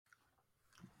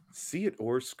See It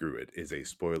or Screw It is a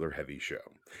spoiler heavy show.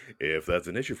 If that's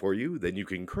an issue for you, then you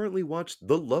can currently watch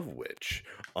The Love Witch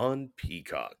on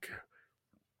Peacock.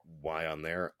 Why on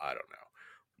there? I don't know.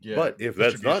 Yeah, But if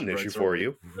that's not an distribution issue rights for are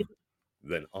you,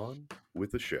 then on with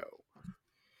the show.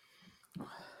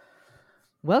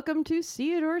 Welcome to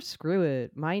See It or Screw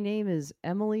It. My name is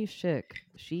Emily Schick,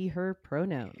 she, her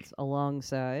pronouns,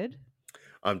 alongside.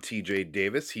 I'm TJ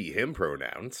Davis, he, him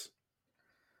pronouns.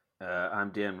 I'm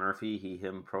Dan Murphy, he,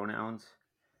 him pronouns.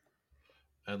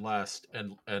 And last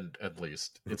and at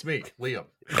least, it's me, Liam.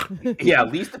 Yeah,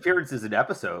 least appearances in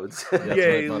episodes. Yay,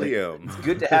 right, buddy. Liam. It's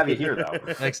good to have you here, though.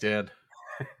 Thanks, Dan.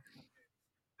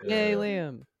 Yay,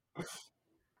 Liam.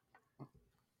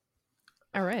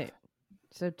 All right.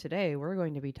 So today we're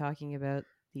going to be talking about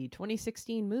the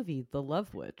 2016 movie, The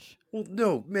Love Witch. Well,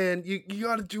 no, man, you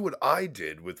gotta do what I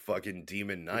did with fucking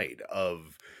Demon Knight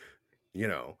of,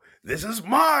 this is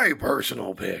my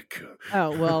personal pick.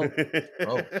 Oh, well,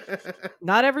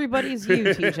 not everybody's you,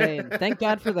 TJ, and thank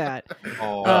God for that.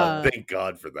 Thank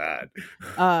God for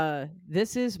that.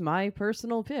 This is my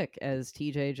personal pick, as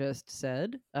TJ just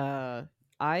said.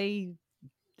 I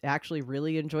actually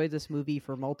really enjoyed this movie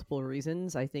for multiple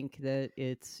reasons. I think that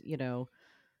it's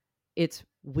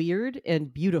weird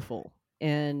and beautiful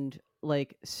and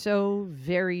like so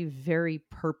very, very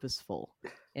purposeful.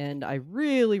 And I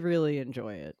really, really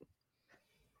enjoy it.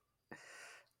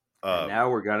 And now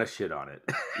we're gonna shit on it.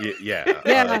 Yeah.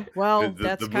 Yeah, well,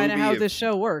 that's kind of how this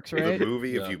show works, right? The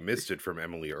movie, if you missed it from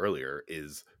Emily earlier,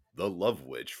 is The Love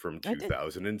Witch from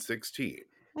 2016.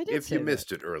 I did if say you that.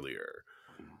 missed it earlier.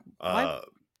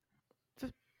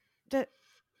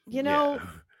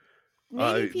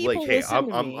 Maybe people hey, listen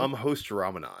to me. I'm host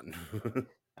Ramanan.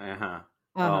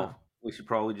 Well, we should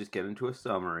probably just get into a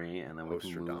summary, and then we Host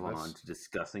can move Radamas. on to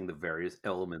discussing the various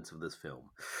elements of this film.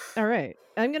 All right.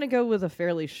 I'm going to go with a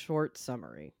fairly short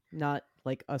summary, not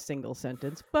like a single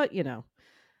sentence, but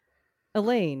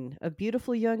Elaine, a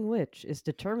beautiful young witch, is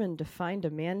determined to find a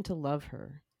man to love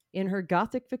her. In her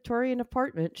gothic Victorian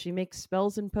apartment, she makes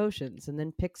spells and potions and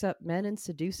then picks up men and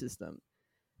seduces them.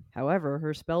 However,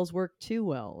 her spells work too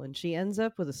well, and she ends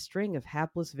up with a string of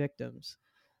hapless victims.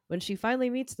 When she finally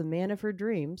meets the man of her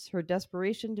dreams, her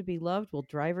desperation to be loved will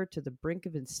drive her to the brink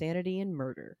of insanity and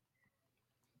murder.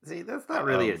 See, that's not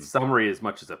really a summary as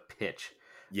much as a pitch.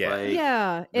 Yeah.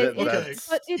 Yeah. Okay,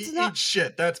 but it's not... Eat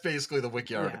shit. That's basically the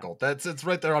wiki article. It's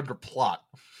right there under plot.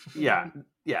 Yeah.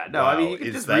 No, Wow. I mean, you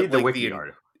can just read the wiki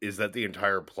article. Is that the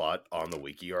entire plot on the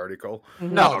wiki article?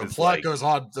 No, the plot goes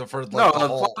on for the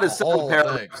plot is several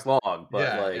paragraphs long, but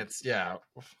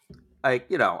I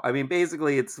mean,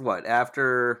 basically, it's what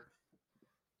after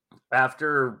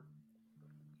her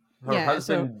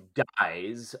husband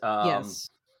dies. Yes,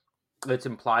 it's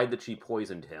implied that she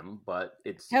poisoned him, but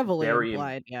it's heavily very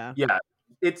implied. Yeah,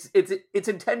 it's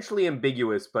intentionally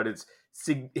ambiguous, but it's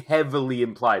heavily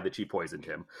implied that she poisoned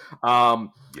him.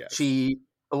 Yes.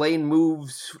 Elaine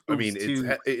moves. I mean,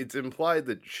 it's implied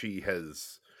that she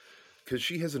has, because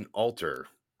she has an altar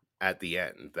at the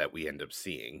end that we end up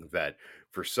seeing. That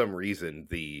for some reason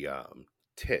the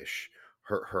Tish,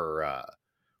 her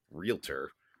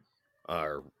realtor,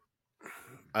 I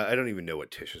don't even know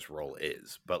what Tish's role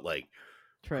is, but like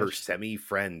her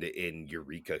semi-friend in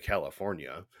Eureka,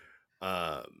 California,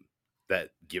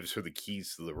 that gives her the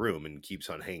keys to the room and keeps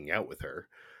on hanging out with her.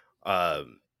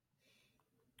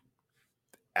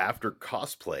 After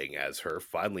cosplaying as her,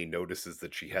 finally notices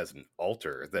that she has an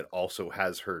altar that also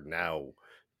has her now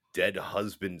dead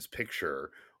husband's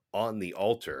picture on the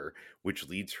altar, which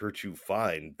leads her to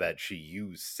find that she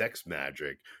used sex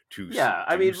magic to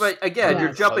I mean, but again,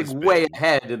 you're jumping way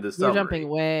ahead in the summary. You're jumping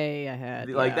way ahead.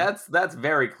 Like that's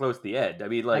very close to the end. I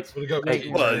mean, like,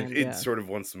 it's sort of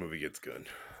once the movie gets good.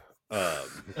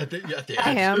 At the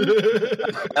I am.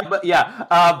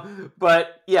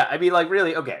 But I mean, like,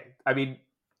 really, okay. I mean,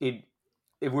 if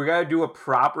we're gonna do a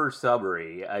proper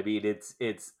summary, I mean, it's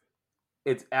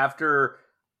after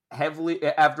it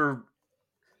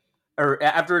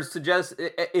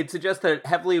suggests that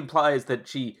heavily implies that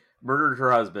she murdered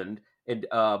her husband, and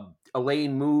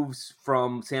Elaine moves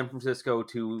from San Francisco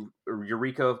to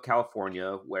Eureka,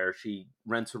 California, where she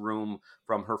rents a room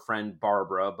from her friend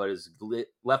Barbara, but is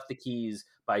left the keys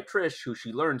by Trish, who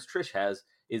she learns Trish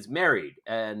is married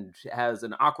and has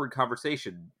an awkward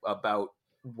conversation about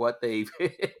what they.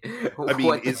 I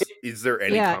mean, is there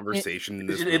any conversation in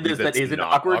this movie that isn't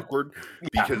awkward?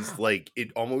 Because like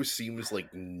it almost seems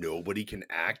like nobody can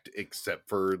act except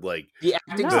for like the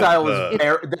acting style is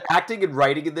the acting and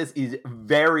writing in this is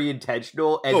very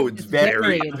intentional and it's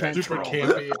very intentional. Super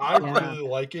campy. I really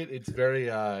like it. It's very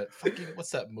fucking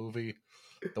what's that movie?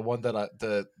 The one that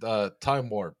the Time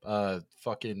Warp,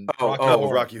 fucking Oh, Rocky oh,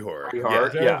 Horror. Rocky Horror. Rocky Yeah. Horror.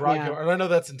 Very Yeah. Rocky Yeah. Horror. And I know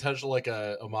that's intentional, like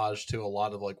a homage to a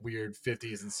lot of like weird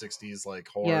 50s and 60s like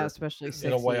horror. Yeah, especially 60s.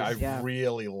 in a way I yeah.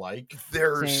 really like.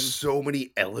 There are Same. so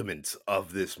many elements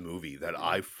of this movie that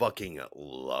I fucking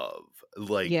love.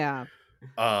 Like, Yeah.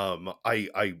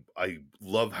 I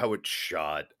love how it's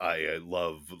shot. I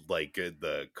love like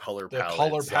the color The palette.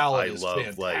 color palette I is love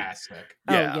fantastic.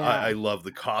 Oh, yeah, yeah. I love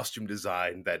the costume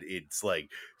design that it's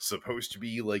like supposed to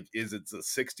be like, is it the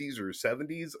 60s or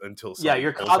 70s until Yeah, somebody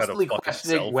you're pulls out a constantly fucking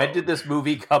questioning cell when did phone. this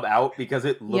movie come out because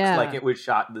it looks like Yeah. it was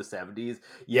shot in the 70s.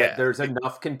 Yet Yeah. there's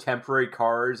enough contemporary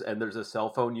cars and there's a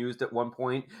cell phone used at one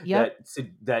point Yep.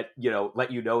 that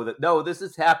let you know that no, this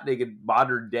is happening in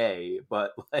modern day.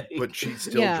 But like, But she's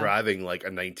still Yeah. driving like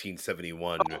a 1971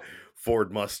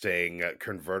 Ford Mustang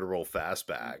convertible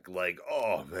fastback. Like,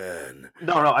 oh man.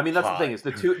 no, I mean that's the thing Hot.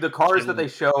 is the cars that they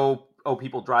show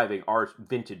people driving are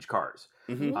vintage cars.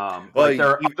 Mhm. Mhm. Well, Like there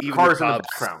are even other the cars in the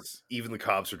cops, background. even the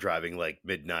cops are driving like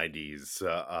mid 90s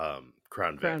Crown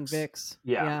Crown Vics, Vics.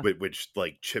 Yeah. Yeah. which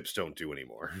like chips don't do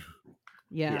anymore.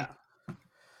 Yeah.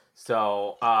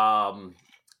 So,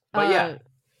 but yeah, Uh,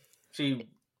 she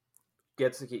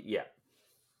gets the key. Yeah.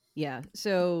 Yeah.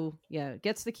 So yeah,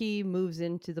 gets the key, moves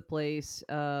into the place,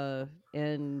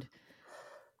 and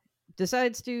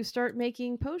decides to start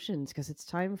making potions because it's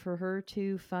time for her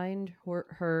to find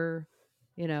her,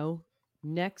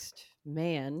 next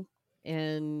man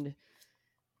and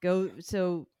go.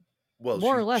 So Well,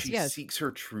 More she, or less, she yes. seeks her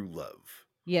true love.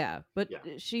 yeah, but Yeah.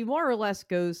 she more or less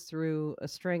goes through a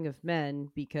string of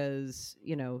men because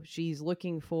she's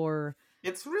looking for.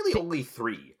 It's really only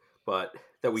 3, but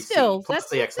that we Still, see plus that's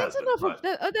the that's ex-husband. enough.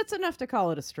 But That's enough to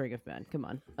call it a string of men. Come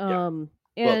on. Yeah.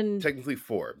 Well, And technically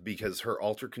 4, because her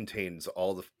altar contains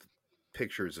all the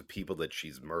pictures of people that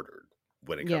she's murdered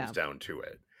when it comes Yeah. down to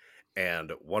it.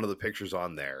 And one of the pictures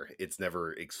on there, it's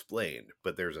never explained,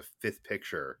 but there's a 5th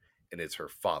picture, and it's her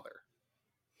father.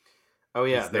 oh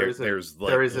yeah, 'Cause there's like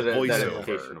there is the that voiceover.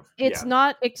 implication of it's yeah.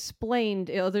 not explained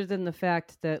other than the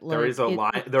fact that like There is a it-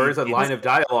 line. There is a it's- line of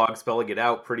dialogue spelling it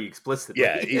out pretty explicitly.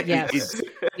 Yeah, Yes. it's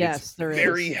Yes, there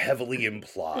very is. heavily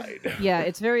implied. Yeah,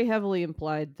 it's very heavily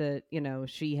implied that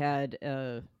she had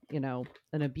an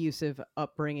abusive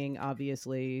upbringing.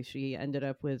 Obviously, she ended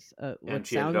up with what And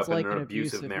she ended sounds up in like an an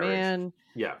abusive abusive marriage. man.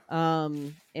 yeah.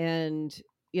 And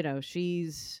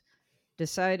she's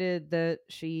decided that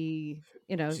she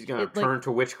She's gonna turn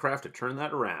to witchcraft to turn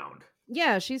that around.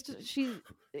 yeah she's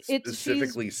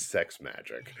Specifically sex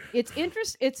magic.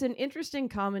 it's an interesting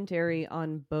commentary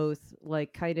on both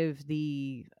like kind of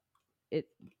the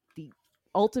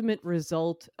ultimate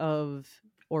result of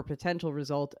or potential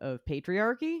result of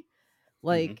patriarchy,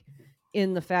 like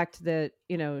in the fact that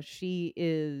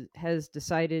she has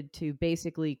decided to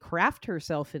basically craft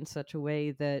herself in such a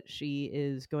way that she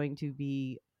is going to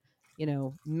be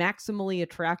maximally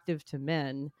attractive to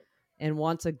men and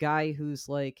wants a guy who's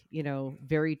like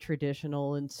very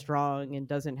traditional and strong and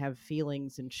doesn't have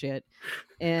feelings and shit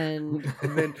and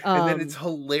And then it's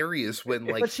hilarious when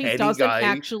like but she any doesn't guy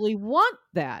actually want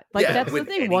that. Like Yeah, that's the when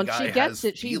thing. any Once guy she gets has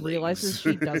it, she realizes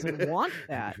she feelings. doesn't want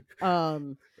that.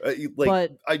 like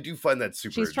but I do find that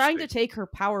super she's trying to interesting. take her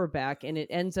power back, and it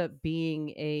ends up being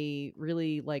a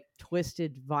really like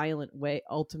twisted, violent way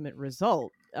ultimate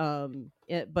result.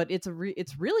 But it's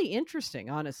really interesting,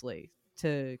 honestly,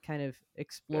 to kind of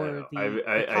explore the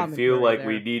I commentary feel like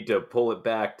we there. need to pull it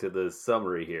back to the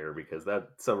summary here because that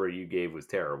summary you gave was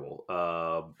terrible.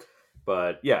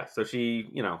 But yeah, so she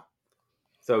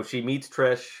meets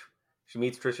Trish. She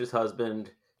meets Trish's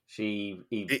husband.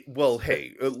 Well,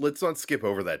 hey, let's not skip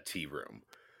over that tea room,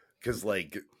 because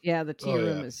like Yeah, the tea Oh,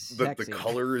 room yeah. is the sexy.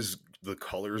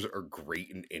 colors are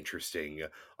great and interesting.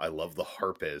 I love the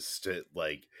harpist.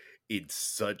 It's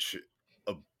such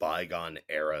a bygone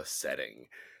era setting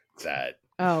that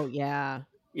Oh yeah.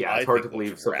 Yeah, I it's hard to think looks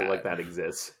believe something like rad. that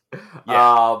exists.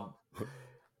 Yeah.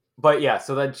 But yeah,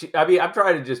 so then I'm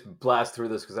trying to just blast through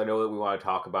this because I know that we want to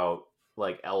talk about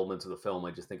like elements of the film.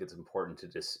 I just think it's important to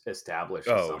just establish.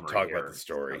 The summary talk here. about the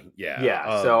story. Yeah.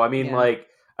 Yeah. So I mean, Yeah. like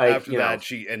after that,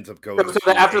 she ends up going. So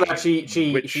to after a that,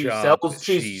 she witch she shop. sells.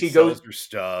 She She sells goes. her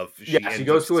stuff. Yeah, she ends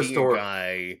goes up to a seeing store.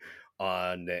 guy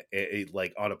on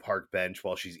on a park bench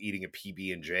while she's eating a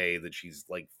PB&J that she's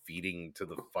like feeding to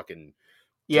the fucking.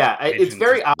 Yeah, it's pigeons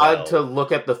very as odd to well.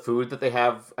 look at the food that they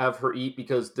have her eat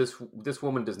because this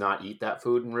woman does not eat that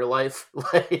food in real life.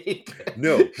 Like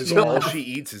No, because Yeah. all she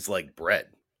eats is like bread.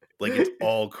 Like it's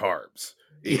all carbs.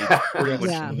 It's Yeah. pretty much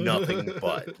Yeah. nothing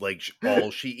but like all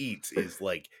she eats is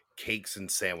like cakes and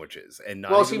sandwiches, and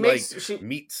not Well, even she makes like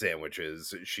meat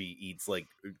sandwiches. She eats like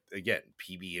again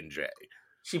PB&J.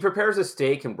 she prepares a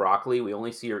steak and broccoli. We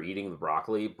only see her eating the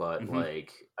broccoli, but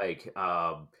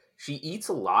Mhm. she eats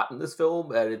a lot in this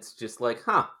film, and it's just like,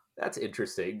 huh, that's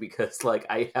interesting because like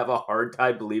I have a hard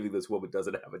time believing this woman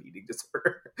doesn't have an eating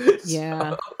disorder.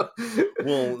 Yeah.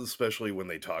 Well, especially when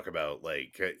they talk about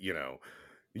like you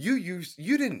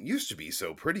didn't used to be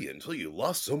so pretty until you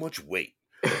lost so much weight.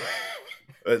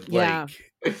 Yeah.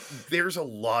 There's a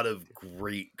lot of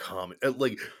great comment.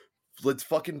 Like, let's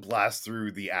fucking blast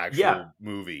through the actual Yeah.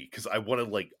 movie because I want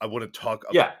to talk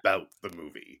Yeah. about the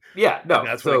movie. Yeah, no. And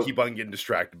that's what I keep on getting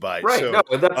distracted by. Right, So, no,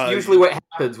 and that's usually what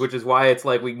happens, which is why it's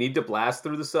like we need to blast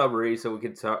through the summary so we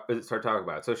can start talking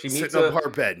about it. So she meets sitting on her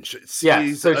bench, yeah,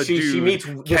 sees so a she dude, meets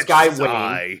this catches guy his Wayne,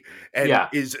 eye, and Yeah.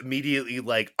 is immediately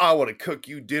like, "I want to cook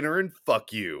you dinner and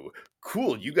fuck you."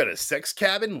 Cool, you got a sex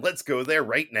cabin? Let's go there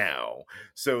right now.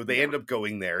 So they end up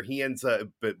going there. He ends up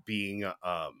being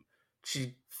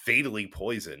she fatally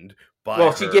poisoned by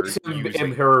well, she her gives him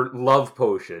using her love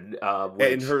potion, and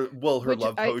which her Which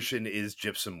love I- potion is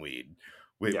gypsum weed,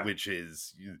 Yeah. which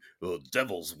is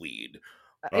devil's weed.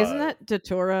 Isn't that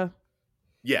Datura?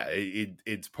 Yeah,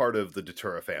 it's part of the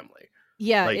Datura family.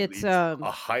 Yeah, Like, it's a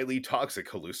highly toxic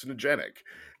hallucinogenic.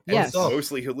 And Yes. it's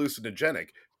mostly hallucinogenic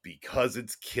because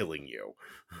it's killing you.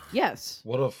 yes.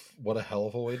 What a hell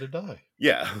of a way to die.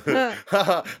 Yeah.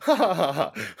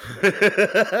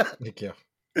 Thank you.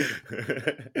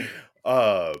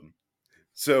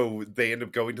 So they end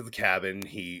up going to the cabin.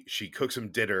 She cooks him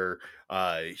dinner.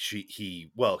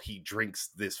 He drinks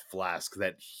this flask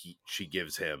that she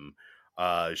gives him.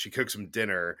 She cooks him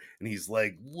dinner, and he's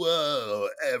like, "Whoa,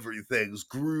 everything's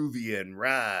groovy and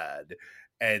rad."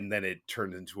 And then it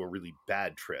turns into a really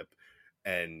bad trip,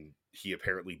 and he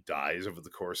apparently dies over the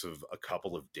course of a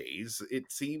couple of days, it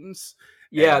seems.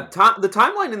 Yeah, And the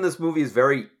timeline in this movie is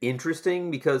very interesting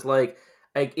because like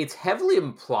it's heavily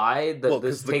implied that Well,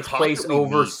 this 'cause the takes cop place that we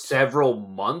over meet- several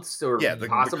months or yeah, the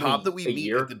possibly cop that we a meet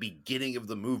year. at the beginning of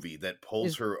the movie that pulls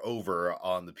Is- her over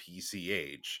on the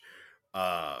PCH,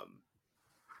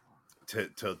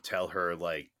 to tell her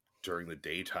like during the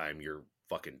daytime your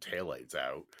fucking taillights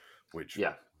out, which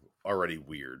Yeah. already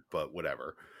weird, but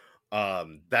whatever.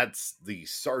 That's the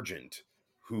sergeant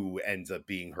who ends up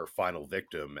being her final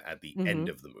victim at the end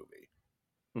of the movie.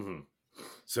 Mhm.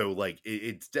 So like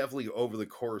it's definitely over the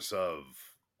course of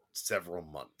several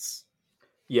months,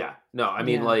 Yeah. No, I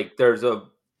mean Yeah. like there's a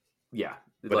yeah,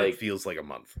 but like it feels like a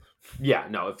month. yeah,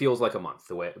 no, it feels like a month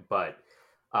the way, but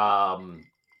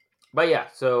yeah,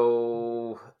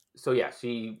 so yeah,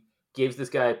 she gives this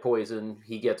guy poison.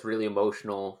 He gets really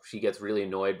emotional. She gets really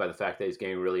annoyed by the fact that he's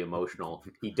getting really emotional.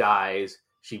 He dies.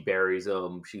 She buries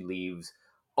him. She leaves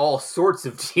all sorts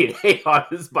of DNA on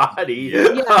his body.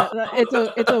 Yeah,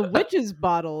 it's a witch's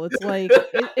bottle. It's like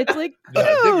it's like I've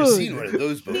never dude, seen one of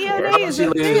those before. DNA is She a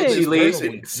leaves- thing. she leaves-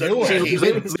 And suddenly She came There's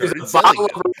in and started a selling bottle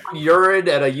them. of urine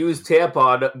and a used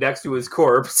tampon next to his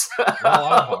corpse. Well,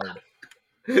 I'm hard.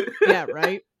 Yeah,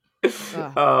 right.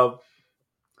 Ugh.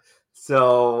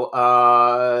 So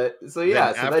yeah. Then So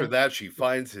after then, that, she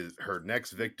finds her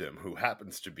next victim, who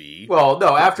happens to be well,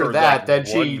 no. After her, that, like,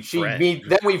 then one she friend.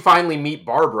 Then we finally meet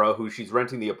Barbara, who she's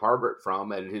renting the apartment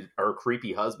from, and her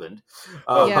creepy husband.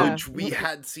 Yeah. which we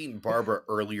had seen Barbara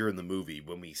earlier in the movie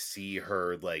when we see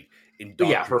her like Her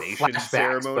indoctrination flashbacks,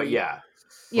 ceremony. but yeah,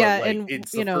 Yeah, like, and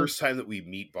it's you the know, first time that we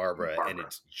meet Barbara, and Barbara.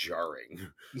 it's jarring.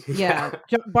 yeah,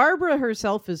 Barbara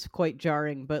herself is quite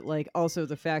jarring, but like also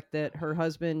the fact that her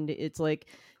husband, it's like,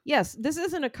 yes, this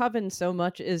isn't a coven so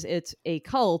much as it's a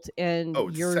cult, and Oh,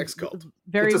 it's a you're sex cult.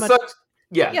 very it's a much. such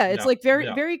yeah. Yeah, it's Yeah, like very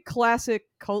yeah. very classic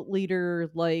cult leader,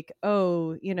 like,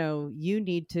 oh, you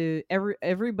need to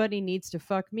everybody needs to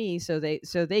fuck me so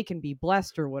they can be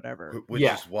blessed or whatever. Which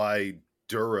Yeah. is why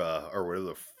Dura, or whatever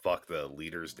the fuck the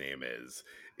leader's name think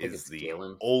is it's the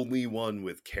Galen. only one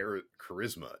with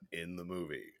charisma in the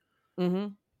movie. Mm-hmm.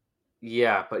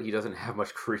 Yeah, but he doesn't have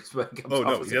much charisma. He comes Oh off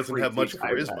no, as he a doesn't have much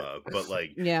creepy guy. charisma, but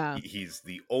like Yeah. he's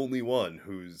the only one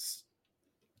who's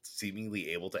seemingly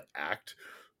able to act.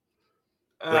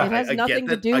 Uh, It has I get nothing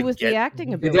to that- do I with the get-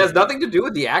 acting It ability. has nothing to do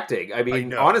with the acting. I mean,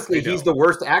 know, honestly, I know. he's the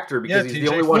worst actor because he's the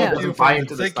only one who thank doesn't buy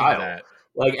into the style. That.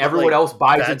 Like everyone like, else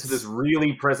buys that's- into this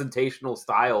really presentational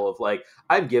style of like,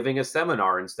 I'm giving a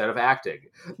seminar instead of acting.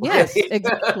 Yes, Like-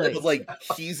 exactly. But like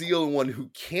he's the only one who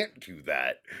can't do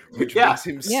that, which Yeah. makes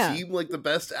him Yeah. seem like the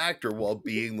best actor while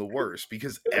being the worst,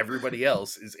 because everybody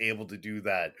else is able to do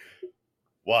that.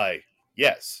 Why?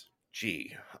 Yes.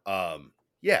 Gee.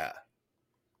 Yeah.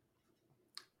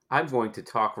 I'm going to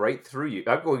talk right through you.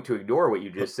 I'm going to ignore what you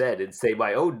just said and say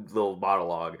my own little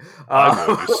monologue. I'm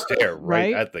going to stare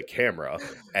right Right? at the camera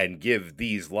and give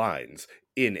these lines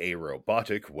in a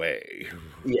robotic way.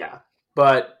 Yeah.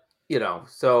 But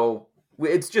so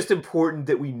it's just important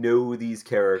that we know these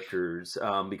characters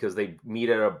because they meet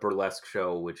at a burlesque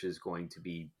show, which is going to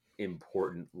be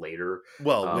important later.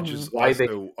 Well, which is Why they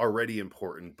also already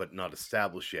important, but not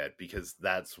established yet, because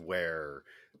that's where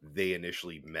they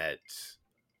initially met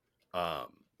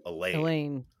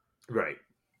Elaine, right.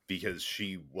 because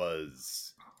she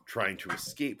was trying to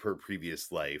escape her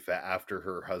previous life after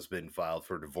her husband filed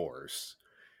for divorce.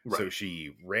 So Right.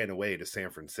 she ran away to San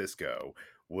Francisco,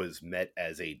 was met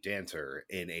as a dancer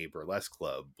in a burlesque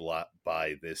club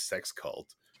by this sex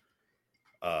cult,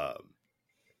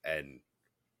 and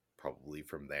probably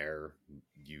from there,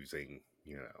 using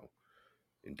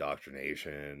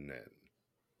indoctrination and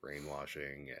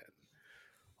brainwashing and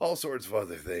all sorts of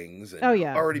other things, and Oh,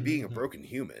 yeah. already being a broken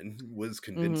human, was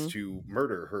convinced Mhm. to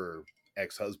murder her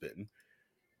ex-husband,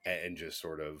 and just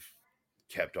sort of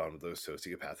kept on with those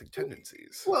sociopathic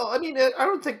tendencies. Well, I mean, I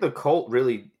don't think the cult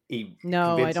really.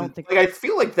 No, I convinces- don't think- Like, I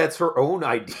feel like that's her own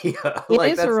idea. It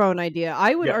Like, is that's her own idea.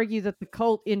 I would Yeah. argue that the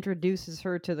cult introduces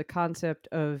her to the concept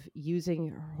of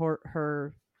using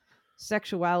her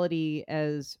sexuality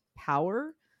as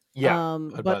power. Yeah,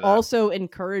 I'd buy But that. also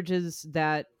encourages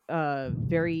that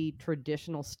very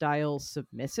traditional style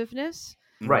submissiveness.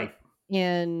 right.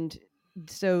 And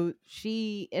so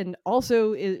she, and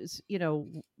also is,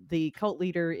 the cult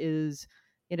leader is,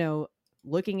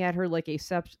 looking at her like a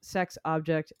sex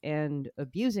object and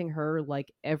abusing her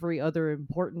like every other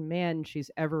important man she's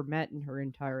ever met in her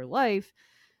entire life.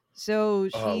 So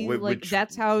she which,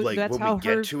 that's how like, that's when we how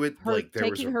get her to it, her like, there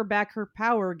was taking a- her back her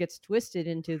power gets twisted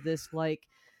into this like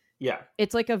Yeah.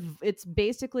 it's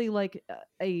basically like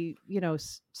a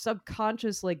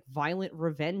subconscious like violent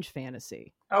revenge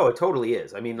fantasy. Oh, it totally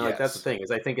is. I mean, like, that's the Yes. thing, is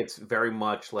I think it's very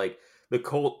much like the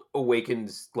cult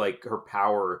awakens like her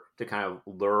power to kind of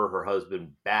lure her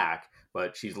husband back,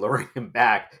 but she's luring him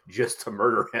back just to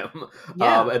murder him.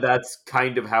 Yeah. And that's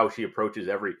kind of how she approaches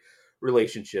every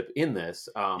relationship in this.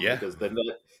 Yeah. Because then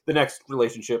the next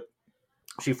relationship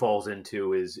she falls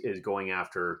into is going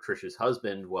after Trish's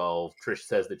husband. Well, Trish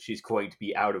says that she's going to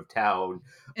be out of town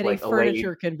At like a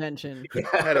furniture convention.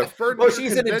 At a furniture well,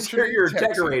 she's an convention in interior Texas.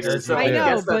 decorator, so I I know,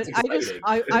 guess but that's I just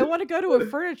exciting. I want to go to a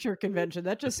furniture convention.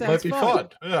 That just sounds Might be fun.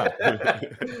 Yeah.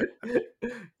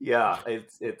 Yeah,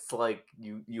 it's like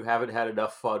you haven't had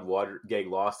enough fun getting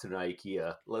lost in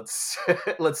IKEA. Let's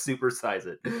supersize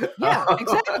it. Yeah,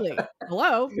 exactly.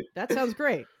 Hello, that sounds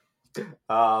great.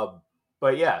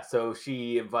 But yeah, so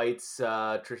she invites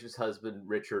Trisha's husband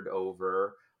Richard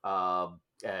over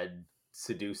and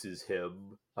seduces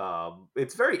him.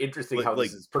 It's very interesting how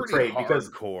this is portrayed pretty because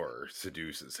hardcore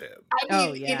seduces him. I mean,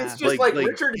 Oh, yeah. it's just like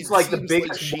Richard is it like the seems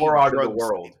biggest she moron in the drugs-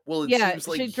 world. Well, it Yeah, seems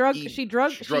like she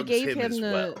drugs gave him as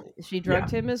the well. she drugged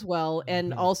him as well,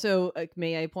 and Mhm. also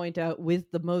may I point out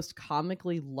with the most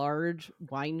comically large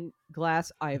wine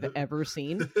glass I've ever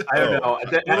seen. I don't know. One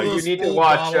of You those need to full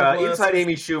watch bottle Inside glasses.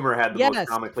 Amy Schumer had the Yes, most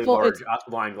comically full- large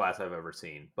wine glass I've ever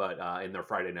seen, but in their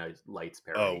Friday Night Lights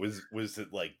parody. Oh, was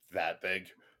it like that big?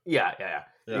 Yeah. Yeah.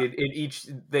 In each,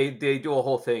 they do a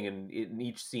whole thing, and in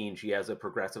each scene, she has a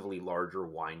progressively larger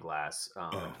wine glass.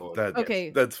 Until it gets- Okay.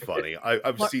 That's funny.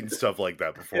 I've Lar- seen stuff like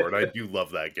that before, and I do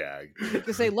love that gag.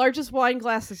 To say largest wine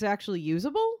glass is actually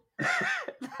usable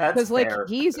That's because like fair.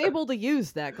 he's able to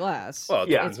use that glass. Well, it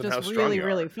Yeah. It's depends on how just strong really you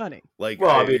really are. funny. Like,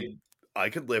 Well, I mean,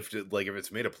 I could lift it. Like, if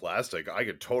it's made of plastic, I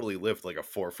could totally lift like a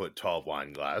 4-foot tall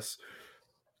wine glass.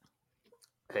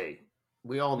 hey,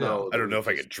 we all Yeah. know. I don't know if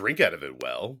I could drink out of it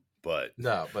well, but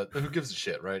No, but who gives a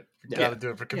shit, right? You Yeah. gotta do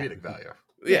it for comedic value.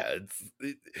 yeah,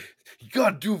 you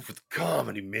gotta do it for the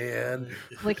comedy, man.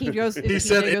 Like he goes, if He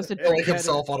said PJ goes to it like drink out of-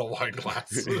 himself on a wine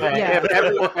glass. Yeah.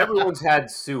 Everyone's had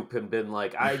soup and been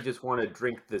like, I just want to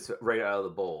drink this right out of the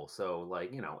bowl. So,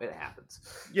 like, it happens.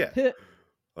 Yeah,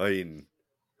 I mean,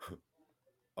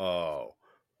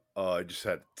 I just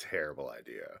had a terrible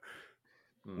idea.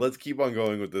 Hmm. Let's keep on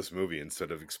going with this movie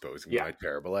instead of exposing Yeah. my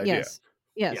terrible idea.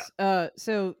 Yes.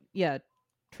 So yeah,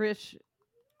 Trish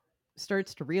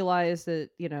starts to realize that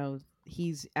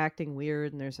he's acting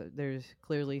weird, and there's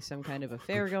clearly some kind of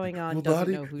affair going on. Well,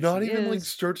 Doesn't know who not she even like is.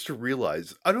 starts to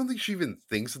realize. I don't think she even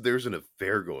thinks that there's an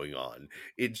affair going on.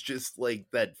 It's just like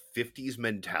that 50s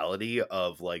mentality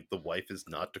of like the wife is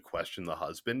not to question the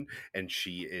husband, and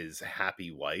she is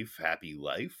happy wife, happy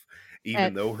life, even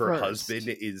At though her first.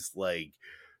 husband is like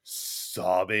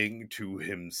sobbing to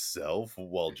himself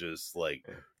while just like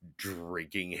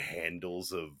drinking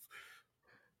handles of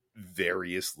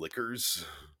various liquors.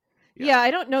 Yeah,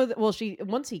 I don't know that. Well, she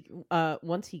once he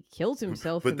kills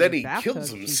himself, But in then the he kills bathtub,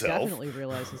 she himself. definitely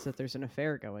realizes that there's an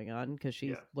affair going on because she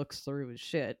Yeah. looks through his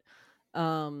shit.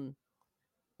 But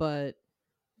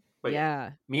But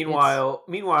yeah. Meanwhile,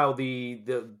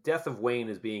 the death of Wayne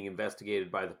is being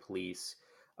investigated by the police.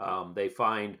 They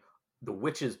find the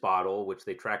witch's bottle, which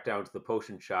they track down to the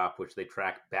potion shop, which they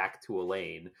track back to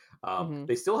Elaine. Mhm.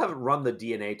 They still haven't run the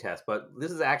DNA test, but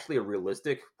this is actually a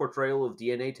realistic portrayal of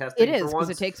DNA It testing is for because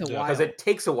it once. takes a Yeah. while. Because it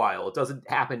takes a while. It doesn't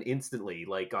happen instantly,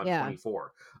 like on Yeah.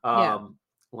 24. Yeah.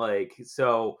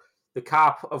 So the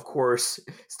cop, of course,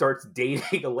 starts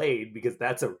dating Elaine because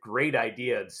that's a great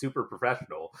idea and super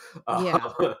professional.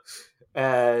 Yeah.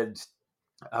 And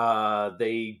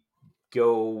they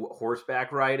go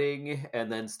horseback riding and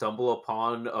then stumble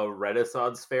upon a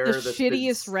Renaissance fair The that's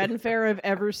shittiest Ren fair I've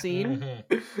ever seen.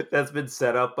 Mhm. that's been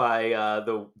set up by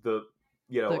the The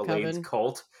Elaine's coven.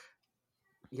 cult.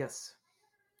 Yes.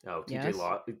 Oh, Yes.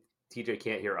 TJ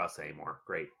can't hear us anymore.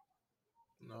 Great.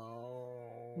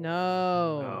 No.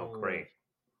 No. Oh, great.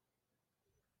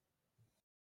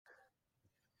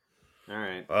 All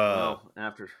right. Uh, Well,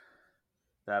 after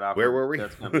that awkward, where were we?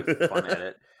 that's gonna be a fun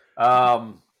edit.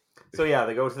 So yeah,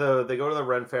 they go to the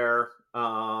Ren Fair,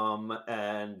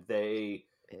 and they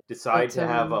decide It's, to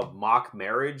have a mock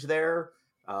marriage there,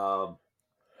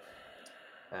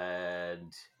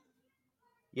 and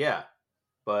yeah,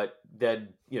 but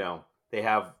then they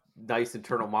have nice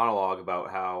internal monologue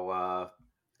about how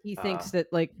he thinks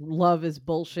that like love is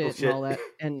bullshit and all bullshit.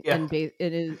 that, and Yeah.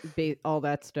 it is all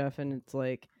that stuff, and it's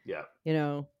like, Yeah,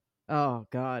 oh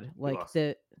god, like lost.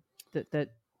 that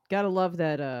gotta love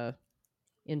that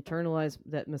internalized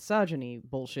that misogyny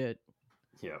bullshit.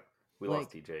 yeah. We Like-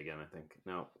 lost TJ again, I think.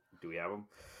 No, do we have him?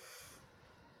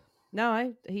 No,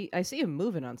 I see him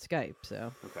moving on Skype,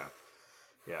 so Okay.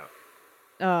 Yeah.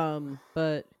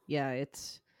 but yeah,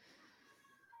 it's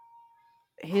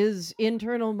his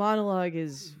internal monologue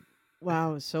is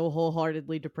wow, so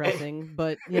wholeheartedly depressing,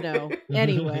 but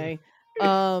anyway.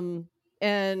 And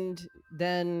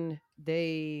then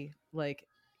they like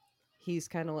he's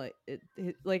kind of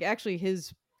like actually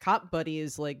his cop buddy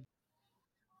is like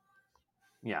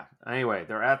Yeah. Anyway,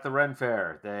 they're at the Ren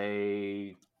Fair.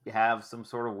 They have some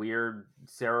sort of weird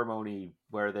ceremony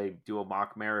where they do a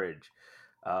mock marriage.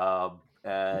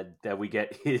 And then we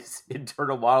get his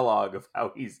internal monologue of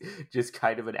how he's just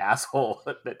kind of an asshole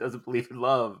that doesn't believe in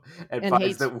love and finds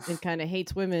hates that and kind of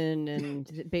hates women,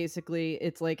 and basically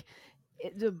it's like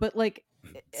but like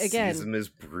again, sees them as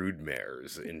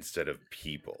broodmares instead of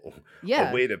people. yeah,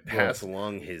 A way to pass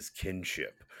along his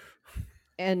kinship.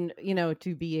 and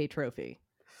to be a trophy.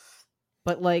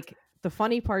 But like the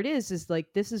funny part is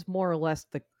like this is more or less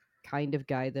the kind of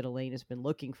guy that Elaine has been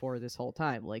looking for this whole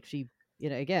time. Like she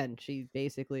again, she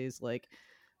basically is like,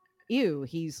 ew,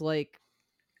 he's like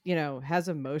has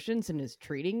emotions and is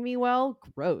treating me well.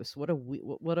 Gross. What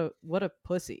a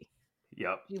pussy.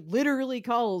 Yep. He literally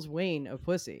calls Wayne a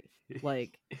pussy.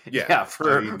 Like Yeah,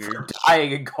 for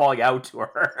dying and calling out to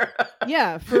her.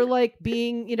 yeah, for like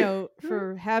being,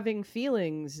 for having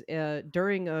feelings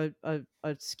during a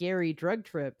scary drug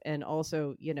trip, and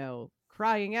also,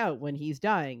 crying out when he's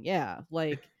dying. Yeah,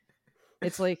 like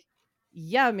it's like,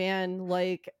 yeah, man,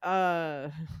 like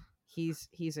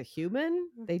he's a human.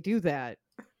 They do that.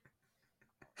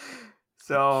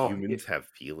 So humans have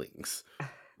feelings.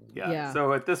 Yeah.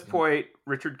 So at this point,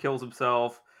 Richard kills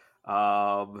himself.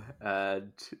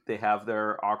 And they have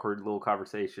their awkward little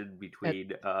conversation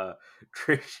between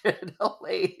Trish and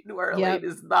Elaine, where Elaine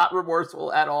is not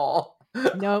remorseful at all.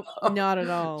 Nope, not at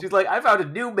all. She's like, I found a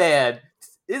new man.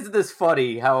 Isn't this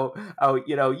funny? How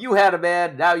you had a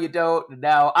man, now you don't, and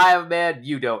now I have a man,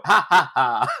 you don't. Ha ha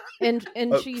ha. And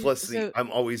she's plus I'm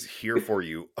always here for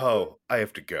you. Oh, I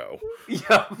have to go.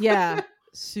 Yeah.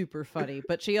 Super funny,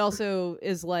 but she also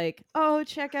is like, oh,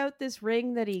 check out this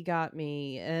ring that he got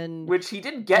me, and which he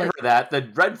didn't get her that. The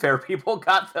Red Fair people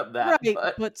got them that,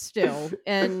 right? But still,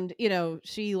 and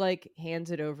she like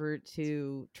hands it over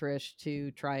to Trish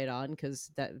to try it on because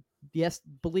yes,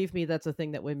 believe me, that's a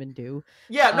thing that women do.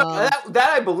 Yeah, no, that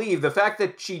I believe. The fact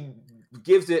that she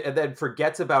gives it and then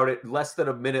forgets about it less than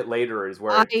a minute later is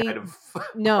where it's kind of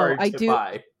no, I do.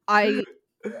 Buy. I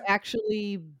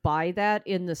actually buy that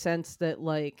in the sense that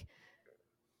like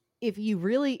if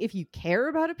you care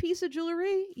about a piece of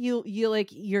jewelry,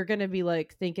 you're gonna be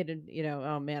like thinking,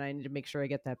 oh man, I need to make sure I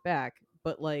get that back.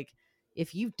 But like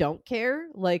if you don't care,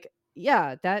 like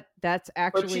yeah, that's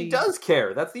actually. But she does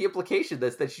care. That's the implication.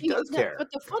 That she does care.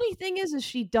 But the funny thing is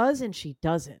she does and she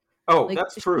doesn't. Oh, like,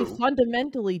 that's true. She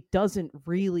fundamentally doesn't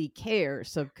really care.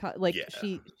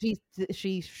 She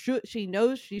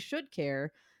knows she should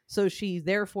care, so she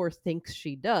therefore thinks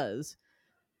she does.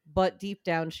 But deep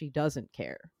down, she doesn't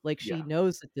care. Like she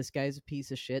knows that this guy's a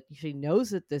piece of shit. She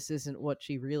knows that this isn't what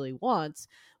she really wants.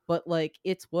 But like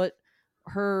it's what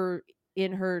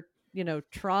in her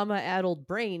trauma-addled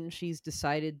brain, she's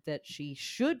decided that she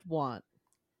should want,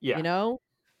 Yeah.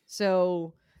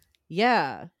 So,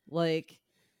 yeah, like,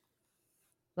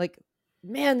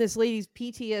 man, this lady's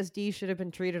PTSD should have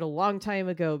been treated a long time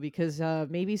ago because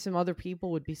maybe some other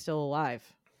people would be still alive.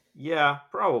 Yeah,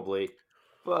 probably.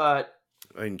 But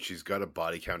I mean, she's got a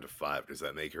body count of 5. Does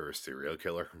that make her a serial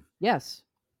killer? Yes.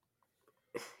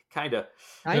 Kinda.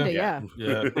 Yeah.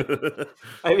 Yeah.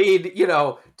 I mean,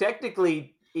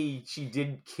 technically she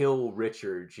didn't kill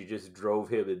Richard. She just drove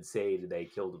him insane and they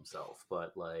killed himself.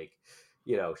 But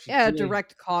she did...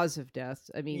 direct cause of death.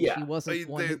 I mean, Yeah. she wasn't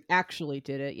the one who actually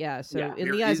did it. Yeah, so Yeah.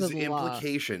 in the eyes of the law,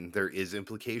 there is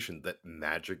implication that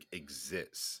magic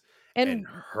exists. and And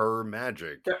her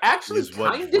magic there actually is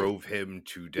what kind of drove him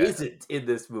to death. isn't in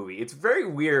this movie. It's very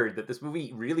weird that this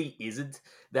movie really isn't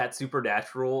that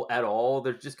supernatural at all.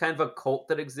 There's just kind of a cult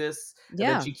that exists, and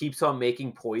Yeah. then she keeps on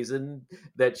making poison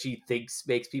that she thinks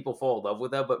makes people fall in love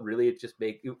with her, but really it just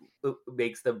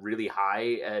makes them really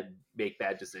high and make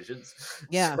bad decisions.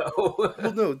 Yeah. So...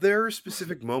 Well, no, there are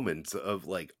specific moments of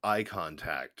like eye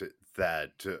contact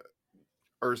that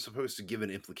are supposed to give an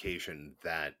implication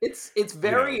that it's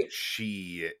very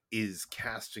she is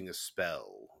casting a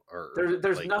spell, or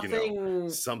there's like, nothing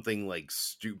something like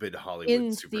stupid Hollywood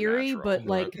in theory, supernatural. but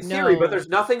like in no, theory, but there's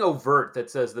nothing overt that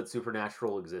says that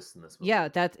supernatural exists in this movie. yeah,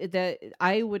 that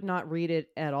I would not read it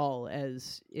at all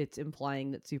as it's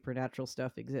implying that supernatural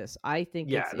stuff exists. I think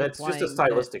it's that's just a implying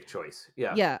stylistic choice.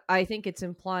 Yeah, I think it's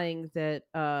implying that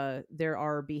there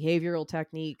are behavioral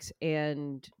techniques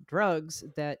and drugs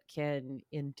that can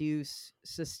induce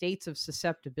states of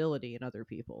susceptibility in other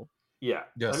people. Yeah.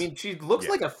 Yes. I mean, she looks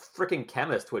like a freaking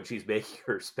chemist when she's making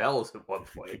her spells at one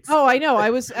point. Oh, I know. I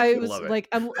was Love it. like,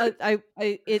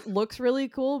 it looks really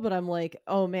cool, but I'm like,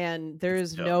 oh man,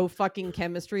 there's dumb. no fucking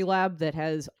chemistry lab that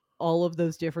has all of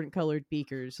those different colored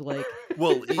beakers. Like,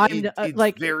 Well, I'm-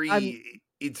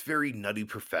 it's very Nutty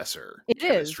Professor It is,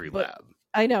 chemistry but- lab.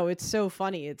 I know, it's so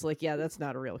funny. It's like, yeah, that's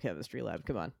not a real chemistry lab.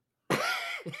 Come on.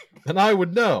 And I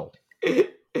would know.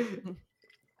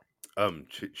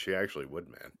 She actually would,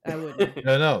 man. I wouldn't.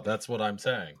 No, that's what I'm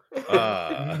saying.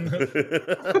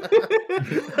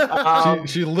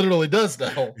 She literally does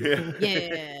know.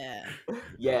 Yeah.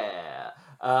 Yeah.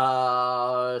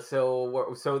 So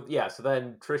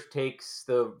then Trish takes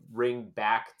the ring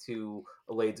back to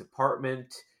Elaine's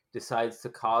apartment, decides to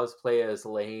cosplay as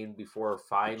Elaine before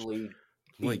finally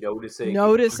noticing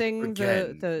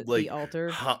Again, the altar.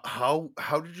 How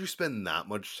did you spend that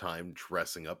much time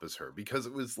dressing up as her? Because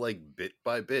it was like bit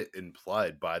by bit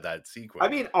implied by that sequence. I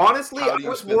mean, honestly, How I do you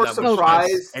was spend more that much time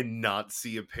surprised and not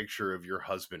see a picture of your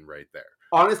husband right there.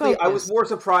 Honestly, I was Focus. more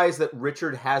surprised that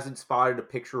Richard hasn't spotted a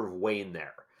picture of Wayne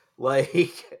there.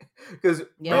 Like, because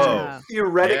Yeah.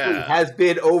 theoretically Yeah. has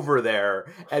been over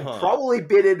there and Huh. probably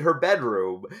been in her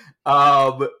bedroom.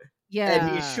 Yeah.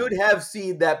 And he should have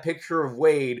seen that picture of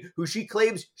Wade, who she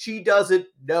claims she doesn't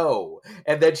know.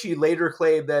 And then she later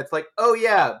claimed that it's like, oh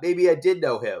yeah, maybe I did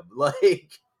know him.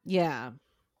 Like, Yeah.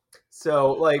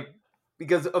 so, like,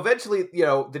 because eventually,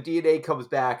 the DNA comes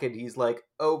back and he's like,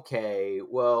 okay,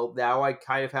 well, now I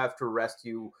kind of have to arrest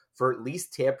you for at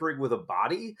least tampering with a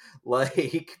body.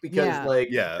 Like, because,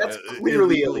 Yeah. that's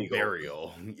clearly illegal.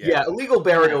 Burial. Yeah, illegal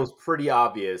burial is pretty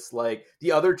obvious. Like,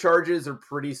 the other charges are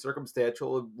pretty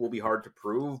circumstantial and will be hard to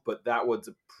prove, but that one's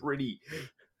a pretty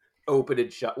open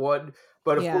and shut one.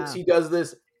 But of course, he does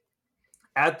this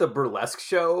at the burlesque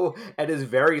show and is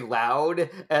very loud,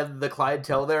 and the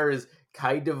clientele there is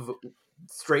kind of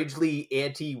strangely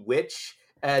anti-witch.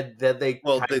 And then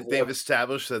they've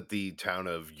established that the town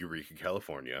of Eureka,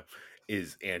 California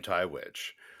is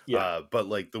anti-witch. Yeah. But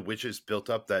like the witches built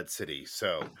up that city,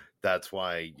 so that's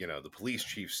why the police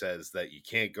chief says that you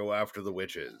can't go after the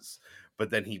witches. But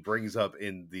then he brings up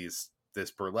in this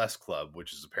burlesque club,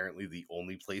 which is apparently the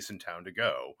only place in town to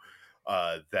go,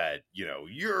 that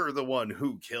you're the one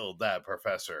who killed that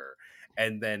professor.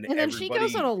 And then she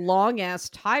goes on a long ass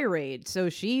tirade. So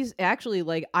she's actually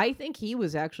like, I think he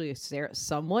was actually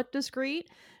somewhat discreet.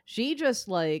 She just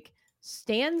like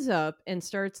stands up and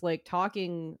starts like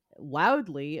talking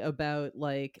loudly about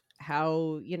like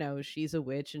how she's a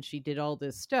witch and she did all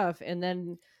this stuff. And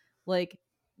then like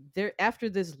there, after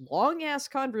this long ass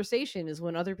conversation, is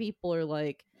when other people are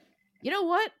like, you know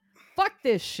what? Fuck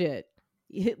this shit.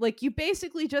 Like, you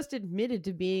basically just admitted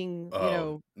to being,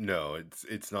 No,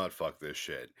 it's not fuck this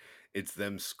shit. It's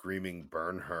them screaming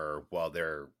burn her while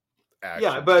they're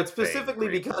but specifically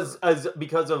because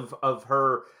of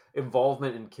her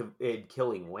involvement in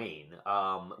killing Wayne,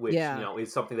 which Yeah.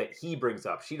 is something that he brings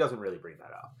up. She doesn't really bring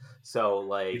that up. So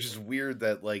like, Which is weird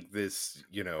that like this,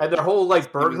 and their whole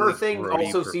like burn her seemingly thing grody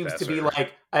also seems to be professor.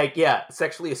 like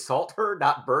sexually assault her,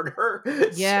 not burn her.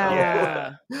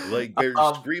 Yeah. like they're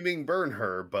Um, screaming burn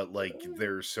her, but like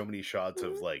there's so many shots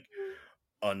of like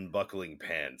unbuckling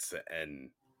pants and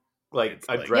like it's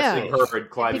like, undressing Yeah. her and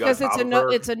climbing Because on top of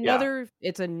her.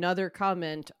 it's another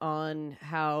comment on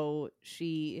how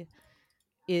she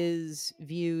is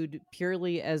viewed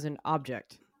purely as an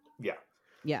object. Yeah.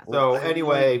 Yeah. So and,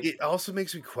 anyway, like, it also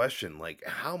makes me question like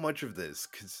how much of this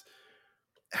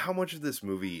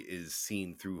movie is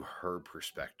seen through her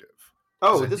perspective.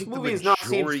 'Cause I this think the movie is not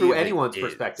seen majority through of it anyone's is.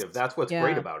 perspective. That's what's Yeah.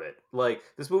 great about it. Like,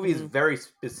 this movie is Mhm. very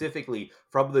specifically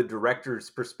from the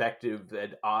director's perspective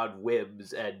and odd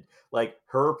whims, and like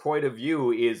her point of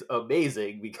view is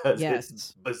amazing because it's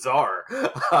Yes. bizarre.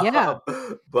 Yeah.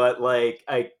 But like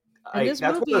And this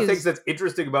that's one movie of the things is that's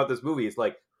interesting about this movie is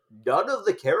like none of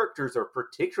the characters are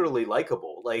particularly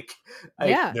likable. Like,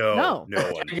 yeah. No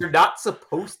and one. you're not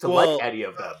supposed to Well, like any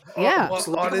of them. Yeah. The most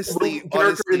likable honestly,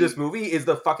 character in this movie is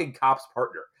the fucking cop's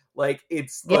partner. Like,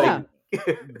 it's Yeah. like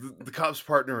the cop's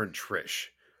partner and Trish.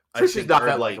 I Trish is think not are,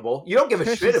 that like, likable. You don't give a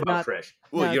Trish shit is about not- Trish.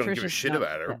 Well, No, you don't Trish give a is shit not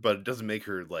about her, that- but it doesn't make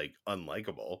her like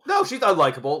unlikable. No, she's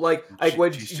unlikable. Like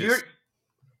when She's you're just-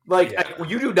 like, yeah.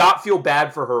 you do not feel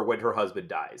bad for her when her husband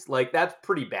dies. Like, that's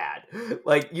pretty bad.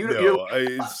 Like, you're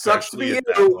like, sucks to be especially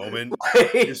at you. that moment.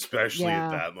 Like, Especially Yeah.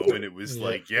 at that moment, it was Yeah,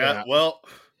 like, yeah. well,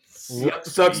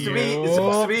 sucks to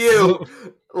be you.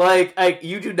 Like,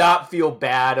 you do not feel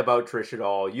bad about Trish at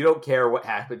all. You don't care what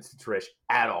happens to Trish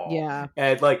at all. Yeah.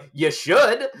 And like, you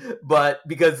should, but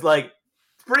because like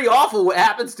it's pretty awful what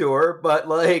happens to her, but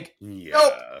like, yeah.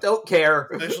 nope, don't care.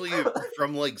 Especially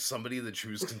from like somebody that she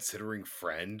was considering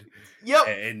friend, Yep.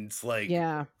 and it's like,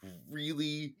 Yeah.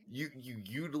 really, you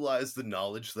utilize the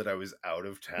knowledge that I was out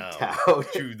of town Town.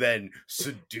 to then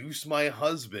seduce my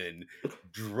husband,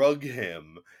 drug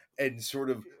him, and sort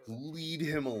of lead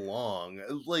him along.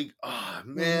 Like, ah,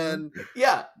 man.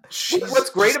 Yeah. She's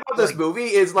What's great just, about this like, movie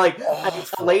is like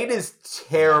awful. Elaine is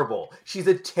terrible. She's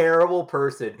a terrible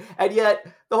person, and yet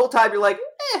the whole time you're like,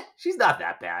 she's not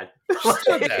that bad. She's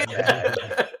not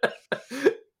that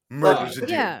murders a dude.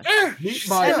 Yeah. Meet She's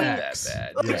my not ex.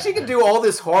 that bad. Like, Yeah. she can do all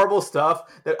this horrible stuff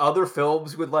that other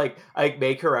films would like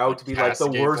make her out to be like the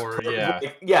Castigate worst. for her, yeah.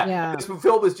 Yeah. This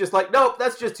film is just like, nope,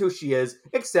 that's just who she is.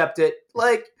 Accept it.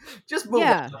 Like, just move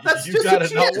Yeah. on. That's You just gotta who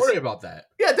she not is. worry about that.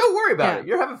 Yeah, don't worry about Yeah. it.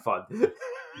 You're having fun.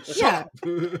 Yeah.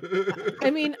 I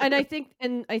mean, and I think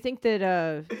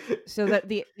that so that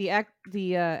the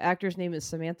actor's name is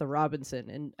Samantha Robinson,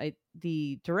 and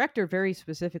the director very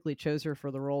specifically chose her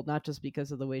for the role, not just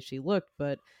because of the way she looked,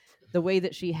 but the way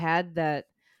that she had that,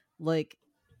 like,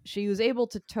 she was able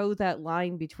to toe that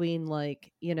line between,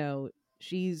 like,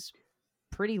 she's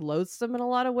pretty loathsome in a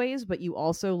lot of ways, but you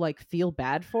also like feel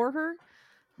bad for her.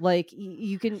 Like,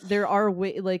 you can, there are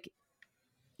like,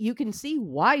 you can see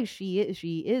why she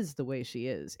is the way she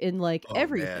is in like Oh, man.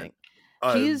 everything.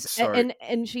 I'm She's sorry.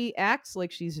 and she acts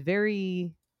like she's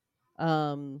very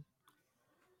Yeah,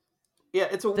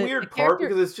 it's a The- weird the part character-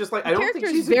 because it's just like the I don't think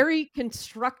character she's is very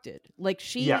constructed. Like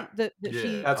she Yeah.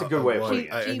 she That's a good way of one, putting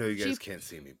it. I know you She- guys can't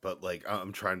see me, but like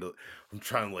I'm trying to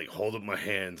like hold up my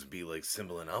hands and be like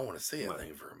Cymbeline, I want to say a What?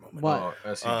 thing for a moment. What? Oh,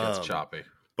 as he gets Um, choppy.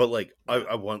 But like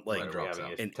I want like When it drops Are we out.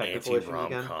 having an technical anti issues rom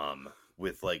again? com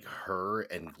with like her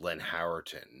and Glenn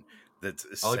Howerton. That's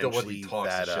I like that essentially when he talks,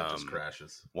 that the ship just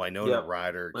crashes. Winona Yep.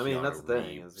 Ryder. I mean, Keanu that's the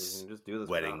thing. Reeves Is you can just do this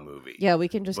wedding without him. movie. Yeah, we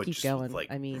can just but keep just going. with, like,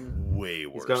 I mean, way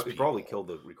worse. He probably people. killed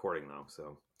the recording though.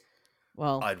 So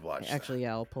well, I'd watch. actually,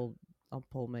 yeah, I'll pull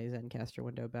my Zencaster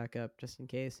window back up just in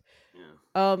case.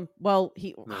 yeah, Well, no,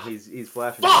 he's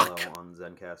flashing Fuck! yellow on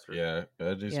Zencaster. Yeah,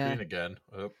 he's Yeah. green again.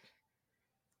 Oh,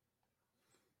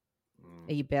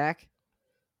 are you back?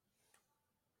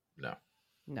 no.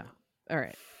 No. All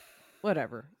right.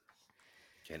 Whatever.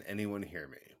 Can anyone hear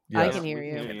me? I Yes. can hear we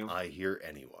you. Can I hear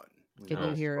anyone? Can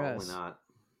you hear probably us? Not.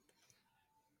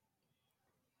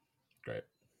 Great.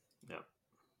 No.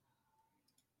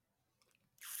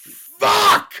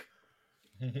 Fuck!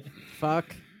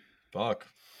 Fuck. Fuck.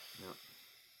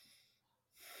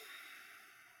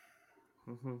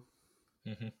 Mm-hmm.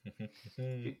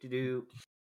 Hmm. Do.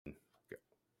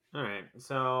 All right.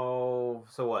 So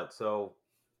what? So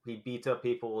he beats up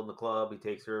people in the club. He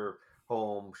takes her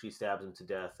home. She stabs him to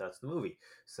death. That's the movie.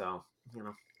 So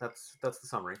that's the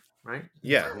summary, right?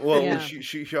 Yeah. Well, Yeah.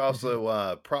 she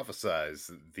also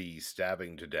prophesies the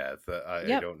stabbing to death. I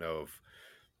Yep. don't know if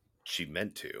she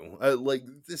meant to. Like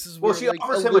this is Well, where she like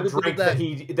offers a him a little bit of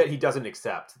drink that he doesn't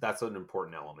accept. That's an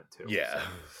important element too. Yeah. So.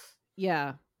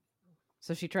 Yeah.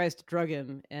 So she tries to drug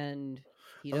him, and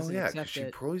he Oh doesn't yeah, because accept she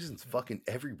it. poisons fucking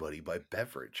everybody by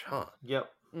beverage, huh? Yep.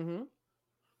 Mm-hmm.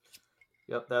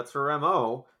 Yep, that's her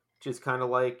MO. Which is kind of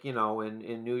like, in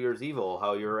New Year's Evil,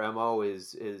 how your MO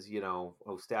is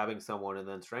stabbing someone and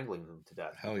then strangling them to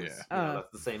death. Hell because, yeah.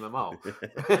 that's the same MO.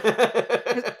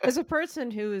 As a person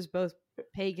who is both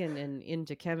pagan and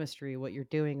into chemistry, what you're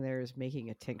doing there is making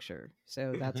a tincture.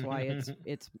 So that's why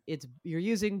it's you're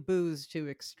using booze to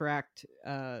extract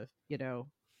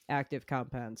active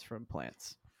compounds from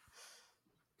plants.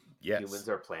 Yes. Humans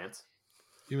are plants.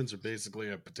 Humans are basically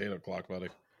a potato clock, buddy.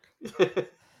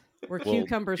 We're Well,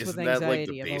 cucumbers with isn't that like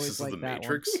anxiety. the I've always basis of the liked that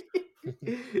Matrix?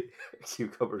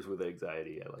 Cucumbers with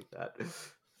anxiety. I like that.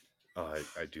 Oh,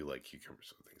 I do like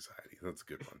cucumbers with anxiety. That's a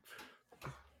good one.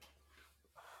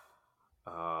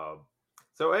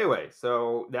 So anyway,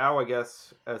 so now I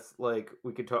guess as like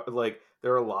we could talk, like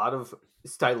there are a lot of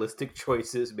stylistic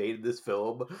choices made in this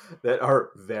film that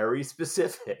are very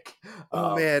specific.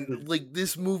 Oh man, like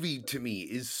this movie to me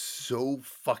is so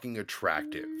fucking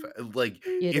attractive. Like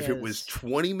if it was is.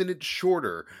 20 minutes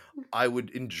shorter, I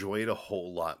would enjoy it a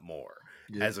whole lot more.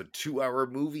 Yeah. As a 2-hour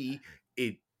movie,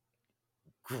 it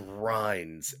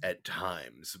grinds at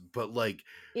times, but like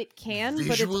It can, but it's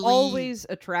visually- always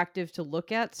attractive to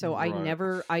look at. So Right.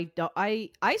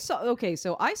 I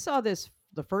saw this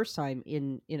the first time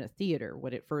in a theater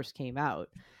when it first came out,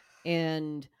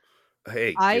 and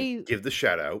hey, I- give the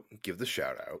shout out. Give the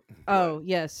shout out. oh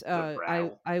yes,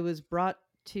 rattle. I was brought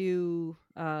to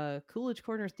Coolidge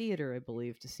Corner Theater, I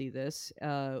believe, to see this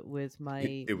with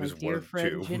my It was one dear of friend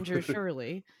two. Ginger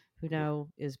Shirley, who now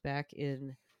is back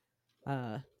in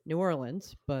New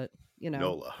Orleans, but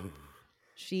Nola.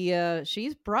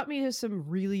 she's brought me to some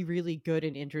really, really good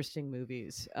and interesting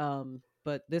movies.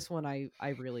 But this one I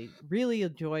really, really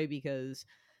enjoy because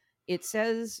it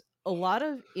says a lot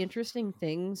of interesting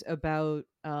things about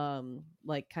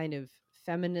like kind of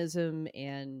feminism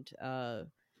and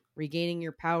regaining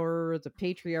your power, the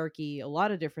patriarchy, a lot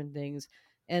of different things.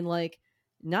 And like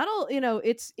not all,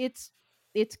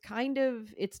 it's kind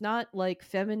of, it's not like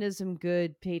feminism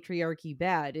good, patriarchy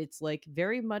bad. It's like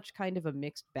very much kind of a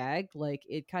mixed bag. Like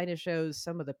it kind of shows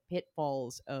some of the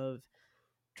pitfalls of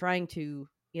trying to,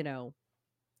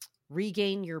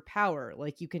 regain your power.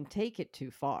 Like you can take it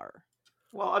too far.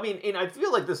 Well, I mean, and I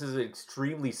feel like this is an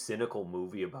extremely cynical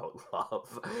movie about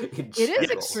love. It is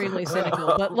extremely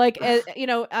cynical, but like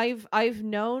I've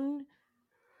known,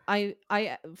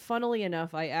 I funnily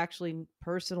enough, I actually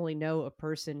personally know a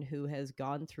person who has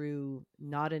gone through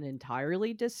not an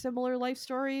entirely dissimilar life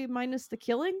story minus the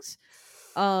killings,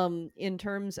 in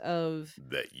terms of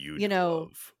That you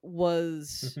love.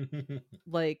 was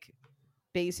like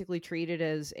basically treated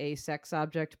as a sex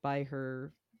object by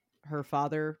her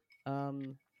father,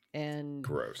 and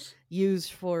Gross.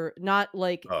 used for not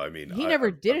like Oh, I mean, he I- never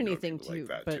I've did known anything people to, like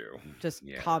that but too. just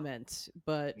Yeah. comments,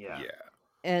 but Yeah. Yeah.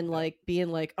 and like being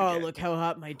like, oh, Again. look how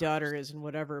hot my daughter is and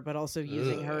whatever, but also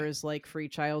using her Ugh. as like free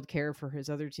child care for his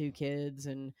other two kids,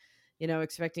 and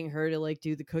expecting her to like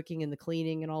do the cooking and the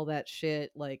cleaning and all that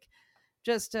shit, like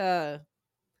just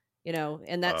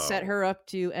and that set Oh, her up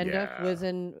to end up yeah. with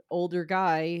an older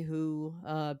guy who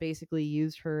basically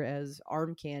used her as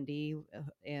arm candy,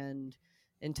 and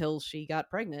until she got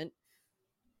pregnant.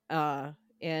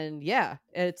 And yeah,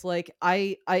 it's like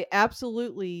I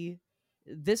absolutely,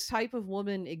 this type of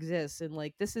woman exists, and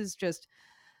like this is just,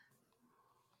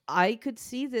 I could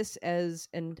see this as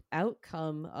an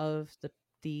outcome of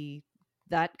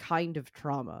that kind of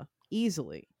trauma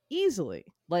easily.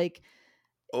 Like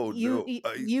Oh you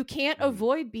no. you can't Mhm.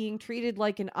 avoid being treated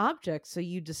like an object, so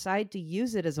you decide to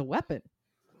use it as a weapon.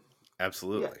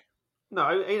 Absolutely. No,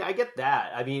 I get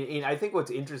that. I mean, I think what's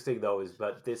interesting though is,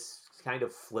 but this kind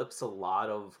of flips a lot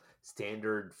of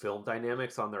standard film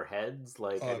dynamics on their heads.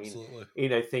 Like, I mean, Absolutely.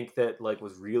 and I think that like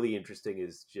what's really interesting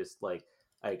is just like,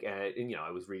 and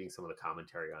I was reading some of the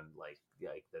commentary on like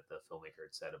that the filmmaker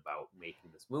had said about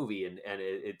making this movie, and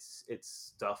it's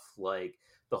stuff like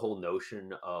the whole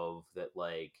notion of that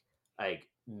like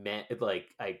men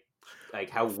like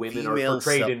how women are Female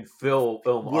portrayed self- in film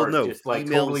Well, are no, just like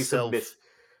female totally self- submissive.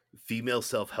 Female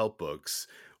self-help books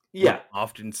would Yeah,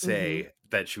 often say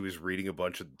that she was reading a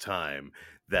bunch of the time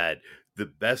that the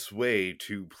best way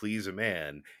to please a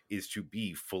man is to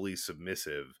be fully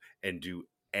submissive and do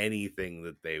anything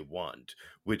that they want,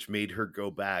 which made her go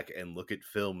back and look at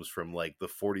films from like the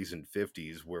 40s and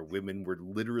 50s where women were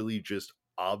literally just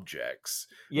objects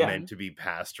yeah. meant to be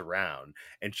passed around,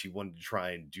 and she wanted to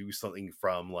try and do something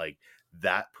from like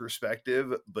that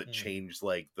perspective, but Mm. change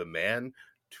like the man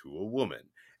to a woman.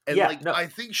 And Yeah, like no. I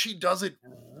think she does it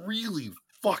really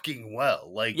fucking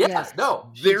well. Like Yeah, Yes.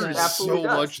 no, she there's absolutely so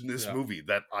does. much in this Yeah. movie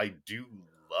that I do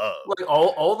love. Like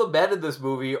all the men in this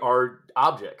movie are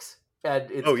objects, and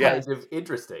it's Oh, yeah. kind of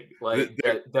interesting, like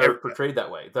They're- that they're every- portrayed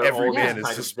that way. They're Every all man just is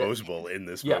kind of disposable in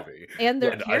this Yeah. movie. And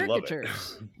they're And I love it.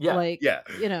 caricatures. Yeah. Like, Yeah.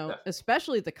 you know, Yeah.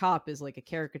 especially the cop is like a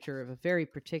caricature of a very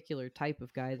particular type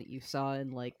of guy that you saw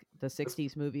in like the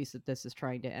 60s movies that this is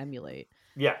trying to emulate.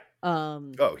 yeah,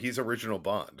 Oh, he's original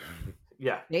Bond.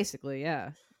 yeah. Basically,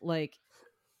 yeah. Like,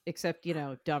 except, you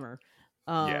know, dumber.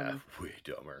 Yeah, way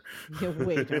dumber. Yeah,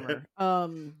 way dumber.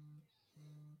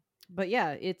 But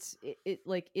yeah, it's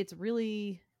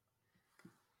really,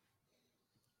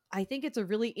 I think it's a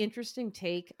really interesting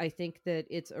take. I think that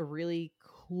it's a really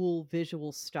cool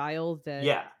visual style that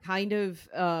Yeah. kind of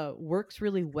works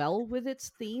really well with its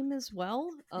theme as well.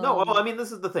 No, well, I mean,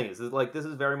 this is the thing. This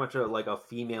is very much a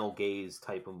female gaze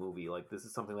type of movie. Like, this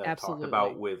is something that I've talked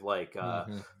about Absolutely. with like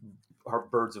Mhm.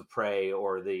 Birds of Prey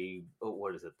or the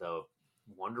what is it, the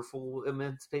Wonderful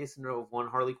Emancipation of One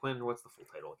Harley Quinn. What's the full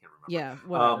title? I can't remember. Yeah,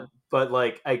 whatever. But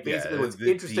like, basically, what's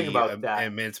interesting about that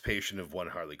Emancipation of One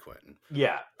Harley Quinn.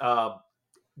 Yeah.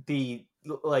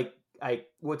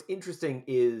 What's interesting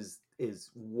is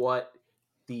what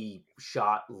the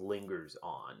shot lingers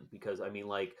on, because I mean,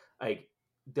 like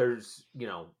there's, you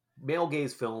know, male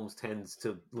gaze films tends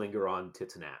to linger on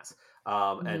tits and ass.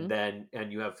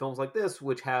 And you have films like this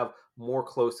which have more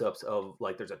close-ups of,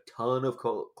 like, there's a ton of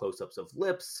close-ups of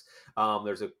lips.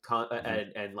 There's a ton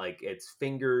and like it's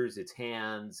fingers, it's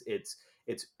hands, it's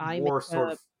Eye more sort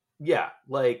makeup. of, yeah,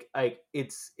 like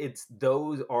it's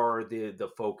those are the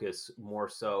focus more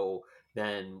so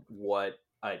than what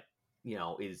you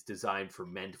know, is designed for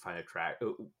men to find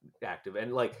attractive.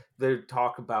 And like they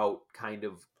talk about kind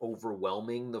of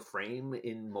overwhelming the frame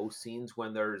in most scenes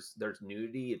when there's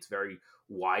nudity. It's very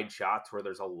wide shots where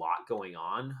there's a lot going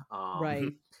on.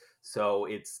 Right. So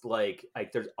it's like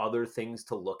there's other things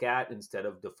to look at instead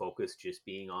of the focus just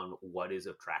being on what is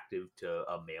attractive to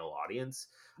a male audience.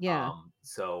 Yeah.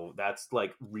 So that's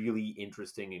like really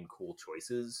interesting and cool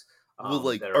choices. Well,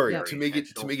 like, that are all right, very to make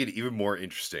intentional. it even more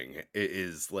interesting, it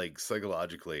is like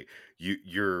psychologically,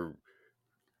 your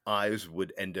eyes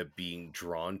would end up being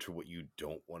drawn to what you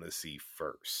don't want to see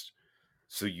first,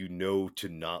 so you know to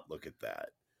not look at that,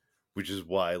 which is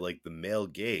why like the male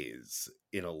gaze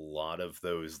in a lot of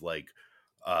those like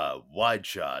wide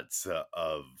shots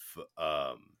of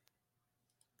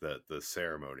the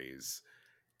ceremonies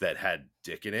that had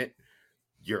dick in it,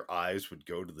 your eyes would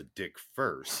go to the dick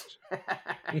first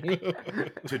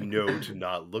to know to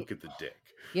not look at the dick.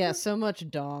 Yeah, so much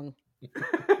dong.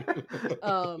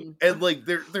 And like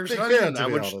there's Big not fan, even to that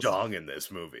be much honest. dong in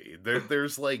this movie.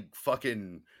 There's like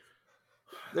fucking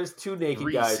There's two naked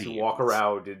 3 guys who walk scenes.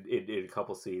 around in a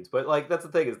couple scenes, but like that's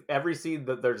the thing, is every scene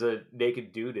that there's a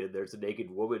naked dude in, there's a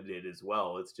naked woman in as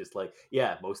well. It's just like,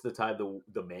 yeah, most of the time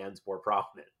the man's more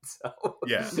prominent. So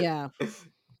Yeah. Yeah.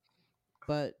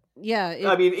 But yeah,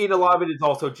 I mean, in a lot of it is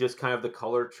also just kind of the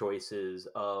color choices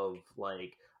of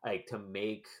like to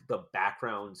make the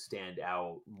background stand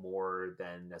out more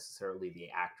than necessarily the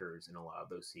actors in a lot of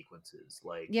those sequences.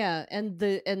 Like, yeah, and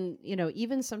you know,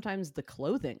 even sometimes the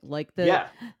clothing, like yeah,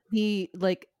 the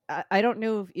like I don't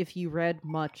know if you read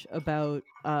much about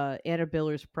Anna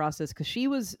Biller's process, because she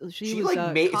was she like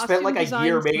spent costume like a design,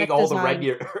 year set making all the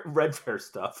design, red fair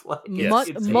stuff. Like, Yes.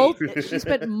 it's insane. she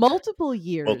spent multiple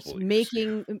years Multiple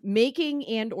years, making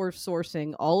and or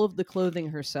sourcing all of the clothing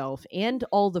herself and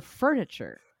all the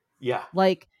furniture. Yeah,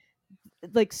 Like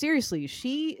seriously,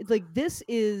 she, like, this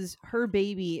is her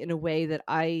baby in a way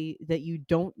that you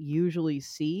don't usually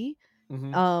see.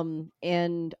 Mhm.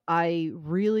 And I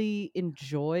really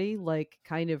enjoy like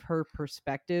kind of her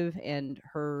perspective and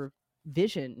her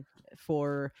vision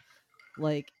for,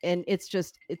 like, and it's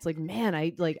like, man,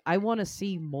 I want to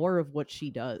see more of what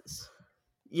she does.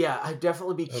 Yeah, I'd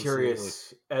definitely be Absolutely.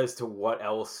 curious as to what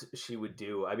else she would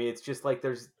do. I mean, it's just like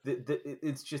there's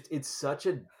it's such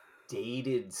a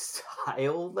dated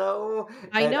style though.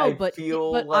 I and know, I but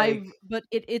feel but like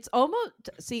it's almost,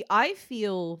 see, I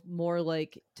feel more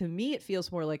like, to me it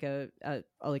feels more like a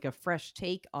fresh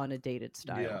take on a dated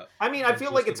style. Yeah. I mean, I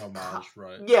feel like Just it's an homage,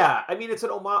 right? Yeah, I mean, it's an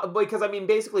homage because I mean,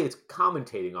 basically, it's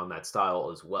commentating on that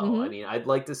style as well. Mhm. I mean, I'd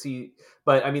like to see,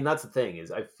 but I mean, that's the thing,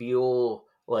 is I feel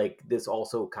like this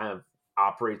also kind of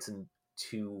operates in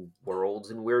two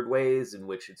worlds in weird ways, in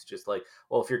which it's just like,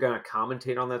 well, if you're going to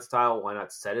commentate on that style, why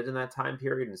not set it in that time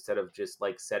period instead of just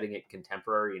like setting it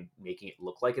contemporary and making it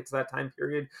look like it's that time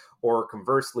period, or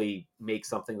conversely, make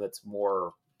something that's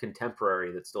more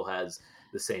contemporary that still has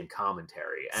the same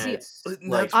commentary. And See, it's And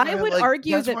like, that's why I would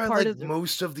argue that's that why I part like of the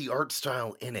most of the art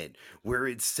style in it, where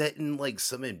it's set in like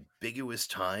some ambiguous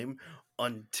time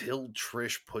until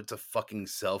Trish puts a fucking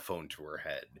cell phone to her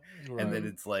head. And then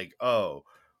Mhm. it's like, oh,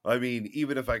 I mean,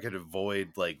 even if I could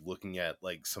avoid like looking at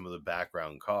like some of the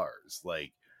background cars,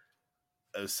 like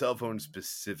a cell phone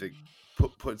specific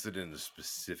puts it in a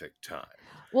specific time.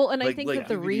 well, and I Like think that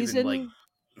the you could even like reason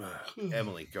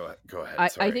Emily, go ahead. I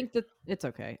Sorry. think that it's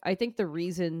okay. I think the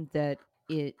reason that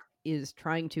it is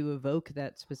trying to evoke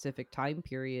that specific time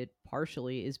period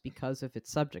partially is because of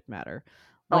its subject matter.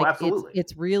 oh, Like absolutely.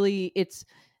 it's really it's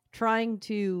trying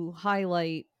to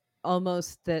highlight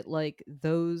almost that like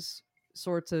those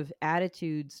sorts of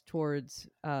attitudes towards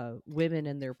women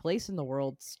and their place in the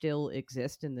world still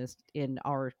exist in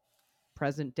our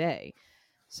present day.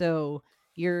 So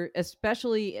you're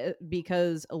especially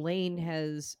because Elaine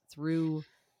has through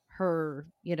her,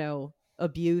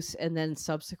 abuse and then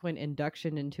subsequent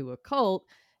induction into a cult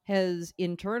has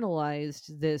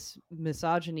internalized this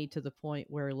misogyny to the point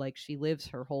where like she lives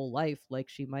her whole life like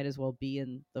she might as well be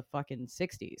in the fucking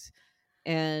 60s.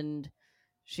 And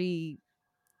she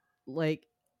like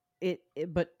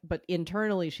but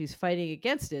internally she's fighting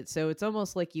against it. So it's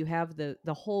almost like you have the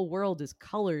whole world is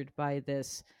colored by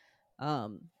this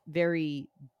very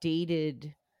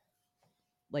dated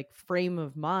like frame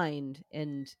of mind,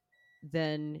 and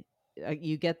then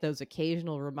you get those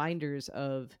occasional reminders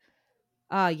of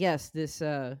yes, this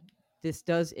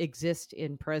does exist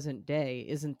in present day.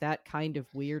 Isn't that kind of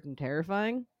weird and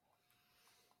terrifying?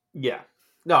 Yeah.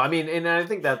 No, I mean, and I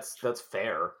think that's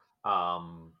fair.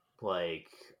 Like,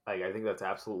 I think that's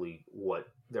absolutely what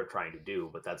they're trying to do,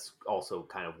 but that's also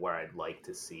kind of where I'd like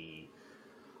to see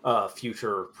a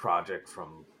future project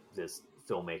from this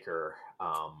filmmaker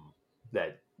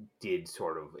that did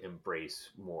sort of embrace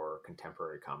more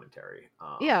contemporary commentary.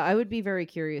 Yeah, I would be very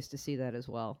curious to see that as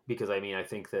well. Because I mean, I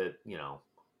think that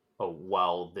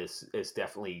while this is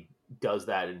definitely does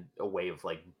that in a way of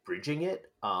like bridging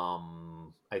it,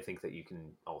 I think that you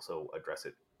can also address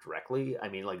it directly. I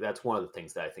mean, like that's one of the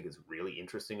things that I think is really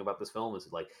interesting about this film is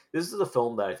like this is a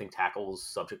film that I think tackles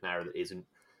subject matter that isn't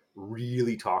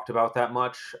really talked about that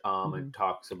much. It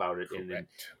talks about it in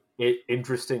an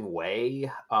interesting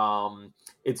way.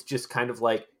 It's just kind of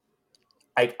like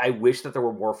I wish that there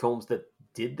were more films that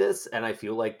did this, and I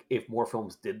feel like if more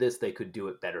films did this, they could do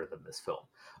it better than this film.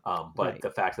 But Right.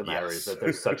 the fact of the matter is Yes. that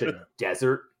there's such a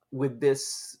desert with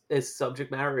this as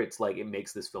subject matter. It's like it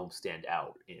makes this film stand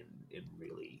out in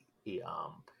really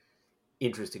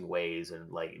interesting ways,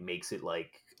 and like it makes it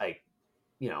like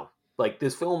like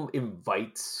this film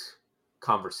invites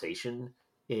conversation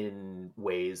in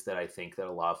ways that I think that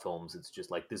a lot of films it's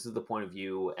just like this is the point of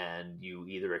view and you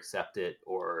either accept it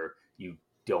or you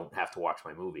don't have to watch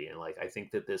my movie. And like I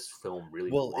think that this film really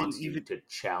Well, and wants you even to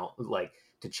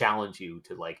challenge you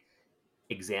to like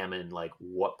examine like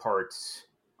what parts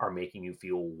are making you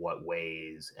feel what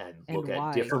ways and And look at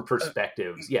why. different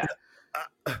perspectives. Yeah,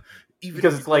 even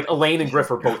because if it's you like don't- Elaine and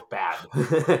Griff are both bad.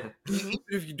 even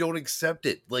if you don't accept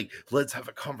it, like let's have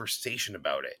a conversation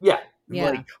about it. Yeah, Yeah.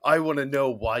 Like I want to know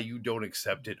why you don't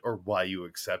accept it or why you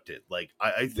accept it. Like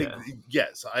I think Yeah.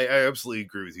 yes, I absolutely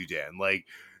agree with you, Dan. Like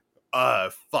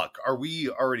fuck, are we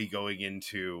already going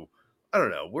into I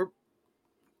don't know,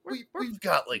 we've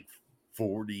got like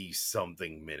 40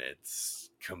 something minutes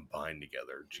combined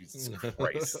together. Jesus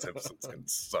Christ, Simpsons can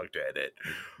suck to edit.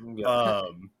 Yeah.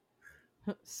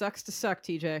 Sucks to suck,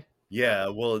 TJ. Yeah,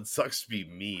 well, it sucks to be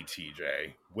me,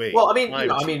 TJ. Wait, Well, I mean,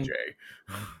 I'm I TJ. mean,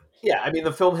 yeah, I mean,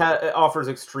 the film offers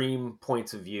extreme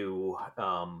points of view.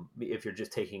 If you're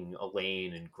just taking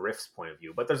Elaine and Griff's point of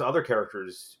view, but there's other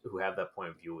characters who have that point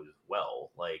of view as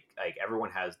well. Like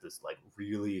everyone has this like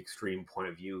really extreme point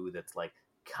of view that's like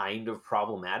kind of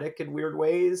problematic in weird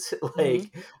ways.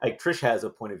 Like Trish has a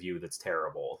point of view that's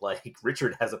terrible. Like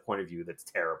Richard has a point of view that's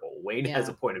terrible. Wayne has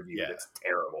a point of view that's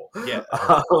terrible. Yeah.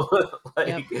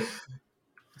 Like,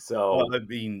 so Well, I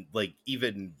mean, like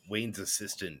even Wayne's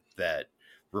assistant that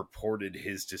reported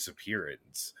his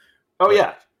disappearance. oh like,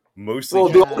 yeah. Mostly Well,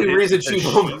 the only did it reason because she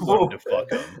wanted to fuck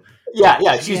him.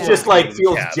 yeah, she's just like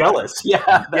feels cabin. jealous. Yeah,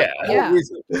 that's the whole Yeah.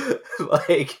 reason.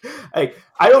 like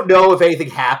I don't know if anything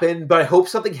happened, but I hope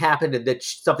something happened and that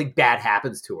something bad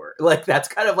happens to her. Like that's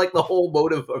kind of like the whole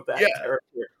motive of that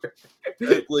character.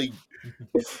 Like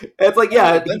It's like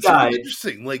yeah, he that's really died.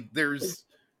 interesting. Like there's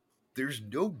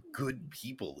no good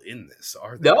people in this,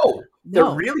 are there? No, there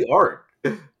No. really aren't.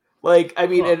 Like, I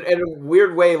mean, in a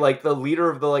weird way, like the leader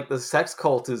of the sex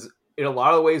cult is in a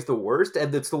lot of ways the worst,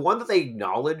 and it's the one that they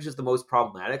acknowledge is the most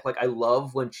problematic. Like, I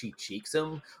love when she cheeks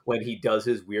him when he does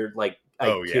his weird like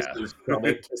Oh, kiss yeah. her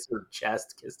stomach, kiss her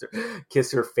chest,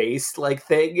 kiss her face like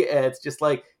thing. And it's just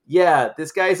like, yeah,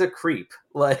 this guy's a creep.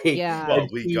 Like, Yeah. Well, and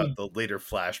we he- got the later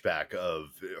flashback of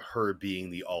her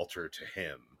being the altar to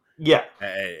him. yeah,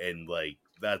 And like,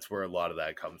 that's where a lot of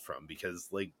that comes from, because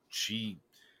like she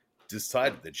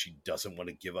decided that she doesn't want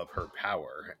to give up her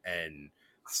power and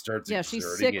starts Yeah, she's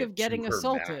exerting sick it of getting to her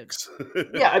assaulted. max.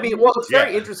 yeah. I mean, well, it's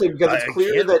very Yeah. interesting because it's I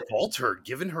clear can't that fault her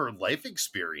given her life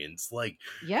experience. Like,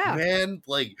 Yeah. man,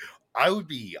 like I would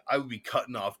be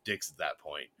cutting off dicks at that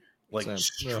point, like Same.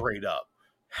 Yeah. straight up,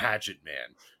 Hatchet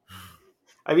Man.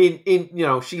 I mean,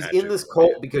 she's in Hatchet this Man.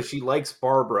 cult because she likes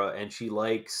Barbara and she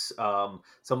likes some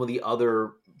of the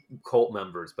other cult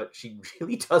members, but she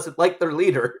really doesn't like their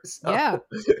leader. So. Yeah.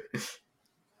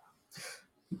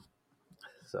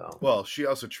 So Well, she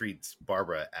also treats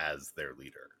Barbara as their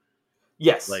leader.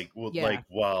 yes, Like, well, Yeah. like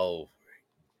while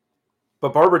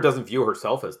but Barbara doesn't view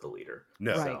herself as the leader.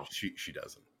 no, Right. she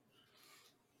doesn't.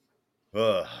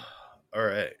 All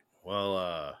right. Well,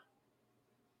 I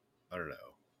don't know.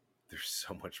 There's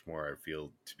so much more I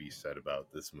feel to be said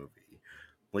about this movie.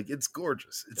 Like, it's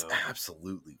gorgeous. It's No.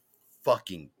 absolutely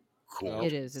fucking cool.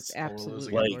 It is. It's We're absolutely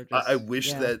losing Like, gorgeous. I wish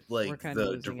Yeah. that we're like kinda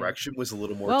the losing it. direction was a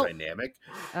little more Well, dynamic,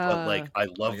 but like I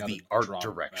love gotta the art drop,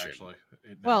 direction. actually.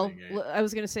 It well, never being I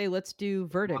was gonna say let's do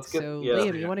verdicts. get- So yeah.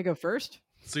 Liam, Yeah. you want to go first?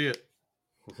 See it.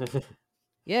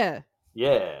 Yeah.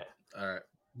 Yeah. All right.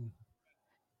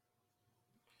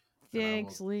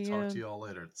 Thanks, and I will Liam. Talk to you all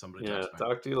later. Somebody Yeah. text me.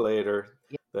 Talk to you later.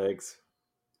 Yeah. Thanks.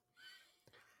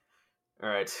 All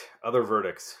right. Other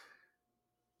verdicts.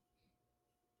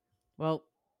 Well,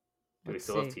 Do we let's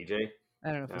still have see. TJ? I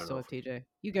don't know if I we don't still know have TJ.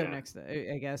 You go yeah. next,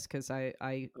 I guess, because I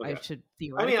Okay. should I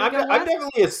theoretically mean, go I'm last.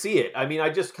 definitely a see it. I mean, I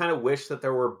just kind of wish that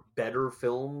there were better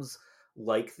films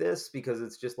like this because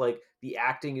it's just like the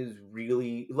acting is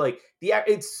really like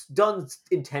it's done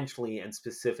intentionally and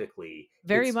specifically.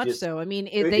 Very It's much just- so. I mean,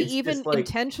 they it's just even like-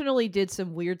 intentionally did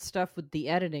some weird stuff with the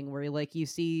editing, where like you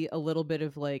see a little bit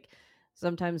of like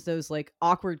sometimes those like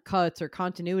awkward cuts or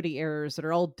continuity errors that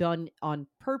are all done on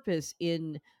purpose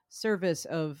in service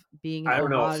of being an I don't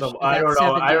know. homage to I that don't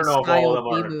know. I don't 70s know if all style of them are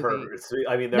on B-movie. purpose.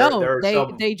 I mean, there No, are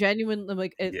some. they genuinely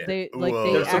like Yeah. they like Well,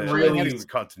 they There's some actually really- have these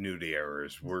continuity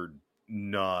errors were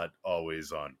not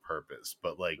always on purpose,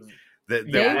 but like They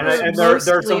Yeah, were and there are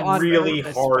mostly some on really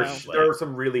purpose, harsh. though. There are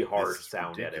some really this harsh is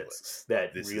sound edits ridiculous.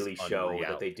 that This is really show that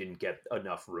unreal. they didn't get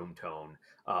enough room tone,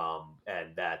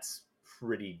 and that's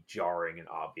pretty jarring and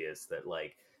obvious. That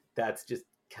like that's just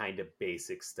kind of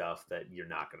basic stuff that you're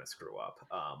not going to screw up.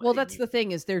 Well, that's the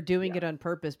thing is they're doing yeah. it on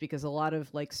purpose because a lot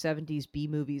of like 70s B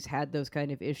movies had those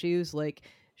kind of issues. Like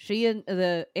she and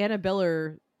the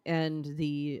Annabella and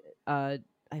the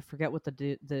I forget what the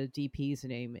DP's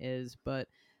name is, but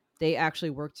they actually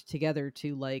worked together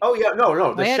to like Oh yeah, no,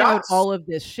 the plan out shots. all of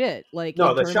this shit. Like No,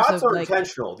 in the terms shots of, are like,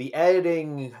 intentional. The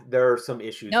editing, there are some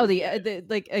issues. No, with the, it.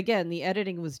 like again, the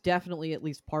editing was definitely at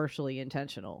least partially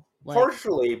intentional. Like,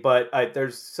 Partially, but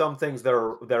there's some things that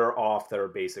are off that are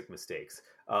basic mistakes.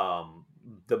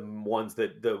 The ones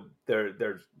that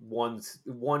there's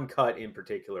one cut in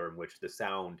particular in which the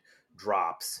sound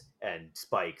drops and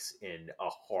spikes in a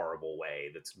horrible way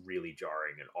that's really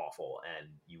jarring and awful, and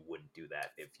you wouldn't do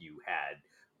that if you had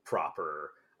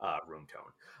proper room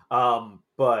tone.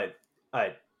 But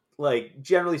like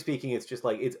generally speaking, it's just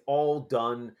like it's all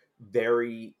done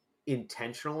very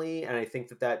intentionally, and I think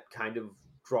that kind of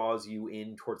draws you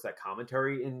in towards that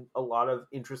commentary in a lot of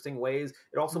interesting ways.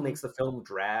 It also Mhm. makes the film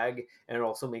drag, and it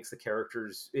also makes the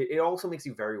characters it also makes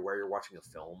you very aware you're watching a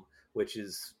film, which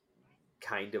is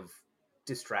kind of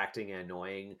distracting and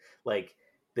annoying. Like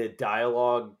the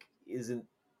dialogue isn't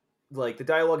like the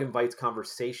dialogue invites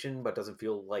conversation but doesn't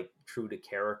feel like true to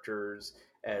characters,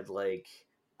 and like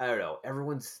I don't know,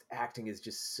 everyone's acting is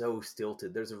just so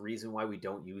stilted. There's a reason why we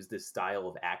don't use this style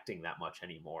of acting that much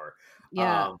anymore.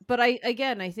 yeah, but I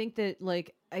think that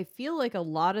like I feel like a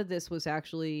lot of this was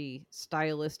actually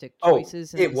stylistic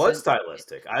choices. in It the was sense-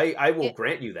 stylistic. I will it-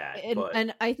 grant you that. but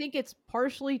and I think it's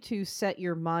partially to set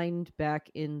your mind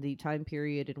back in the time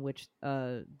period in which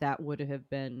that would have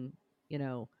been,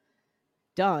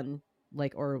 done,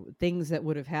 like, or things that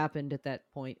would have happened at that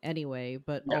point anyway.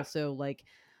 But Yeah. also, like,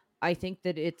 I think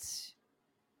that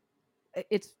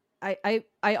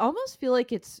I almost feel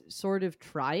like it's sort of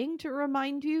trying to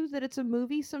remind you that it's a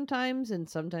movie sometimes, and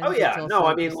sometimes. oh yeah, it's no, also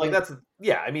I mean just, like that's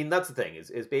the thing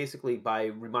is basically by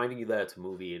reminding you that it's a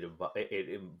movie, it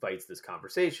invites this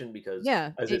conversation because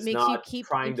Yeah, as it it's makes you not keep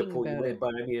trying to thinking pull you about in, it.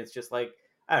 but I mean it's just like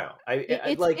I don't know.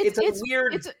 It's It's a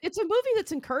weird. It's a movie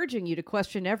that's encouraging you to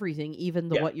question everything,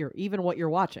 even Yeah. what you're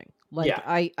watching. Like Yeah.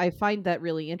 I find that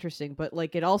really interesting, but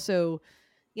like it also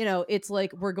you know, it's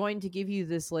like we're going to give you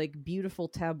this like beautiful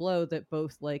tableau that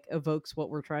both like evokes what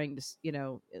we're trying to you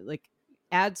know, like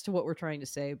adds to what we're trying to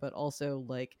say, but also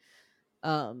like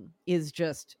is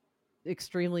just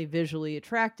extremely visually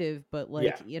attractive. But like,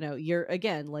 Yeah. you know, you're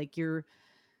again like you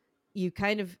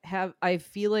kind of have, I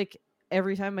feel like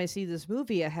every time I see this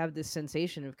movie I have this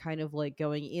sensation of kind of like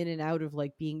going in and out of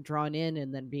like being drawn in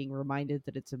and then being reminded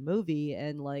that it's a movie.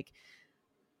 And like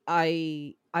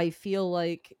I feel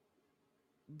like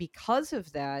because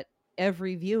of that,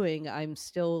 every viewing I'm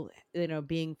still, you know,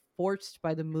 being forced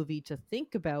by the movie to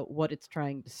think about what it's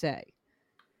trying to say.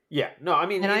 Yeah. No, I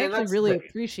mean, And I and actually that's the really thing.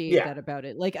 appreciate Yeah. that about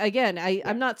it. Like again, Yeah.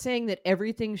 I'm not saying that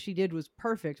everything she did was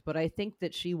perfect, but I think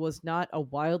that she was not a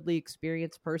wildly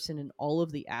experienced person in all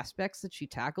of the aspects that she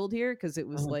tackled here, because it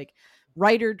was Mhm. like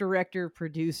writer, director,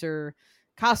 producer,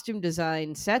 costume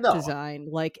design, set No, design.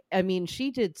 Like, I mean, she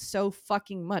did so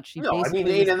fucking much. She no, I mean,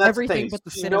 basically was and that's the thing. everything Is but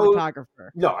the she knows.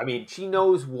 cinematographer. No, I mean, she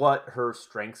knows what her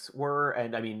strengths were,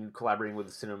 and I mean, collaborating with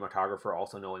the cinematographer,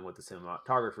 also knowing what the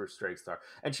cinematographer's strengths are,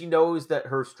 and she knows that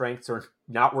her strengths are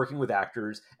not working with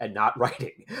actors and not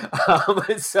writing.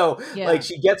 So, like, Yeah,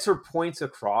 she gets her points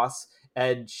across,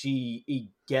 and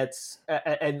she gets,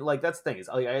 and like that's the thing is,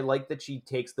 I like that she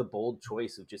takes the bold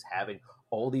choice of just having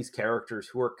all these characters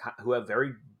who have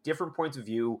very different points of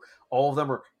view. All of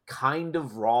them are kind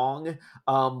of wrong,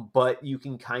 but you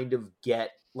can kind of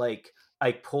get like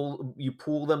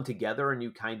pull them together and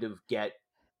you kind of get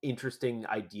interesting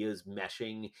ideas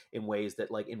meshing in ways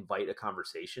that like invite a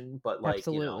conversation. But like,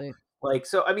 you know, absolutely. like,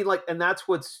 so I mean, like, and that's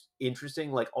what's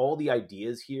interesting. Like, all the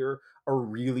ideas here are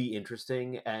really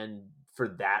interesting, and for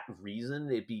that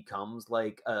reason it becomes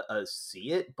like a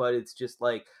see it. But it's just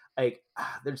like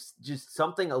there's just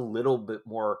something a little bit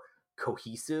more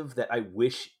cohesive that I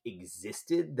wish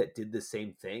existed that did the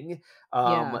same thing.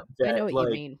 Yeah, I know That what you like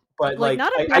mean. but Like like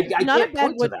not a I not a can't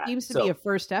bad point to what that. seems to be a So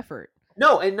first effort.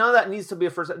 no, and none of that needs to be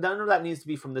none of that needs to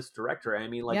be from this director. I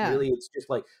mean, like, Yeah. really, it's just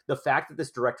like the fact that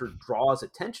this director draws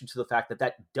attention to the fact that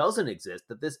that doesn't exist,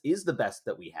 that this is the best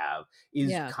that we have,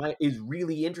 Yeah. is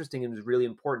really interesting and is really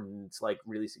important. And it's like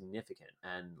really significant,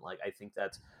 and like I think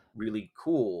that's really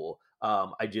cool.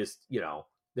 I just, you know,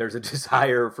 there's a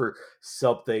desire for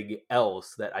something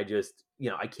else that I just, you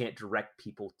know, I can't direct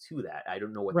people to that. I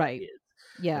don't know what that Right. is,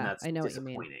 and Yeah, that's I know what you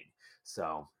mean. disappointing.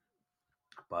 So,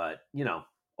 but you know,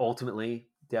 ultimately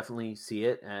definitely see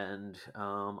it. And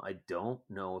I don't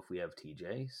know if we have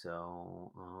TJ,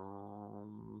 so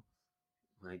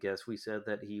I guess we said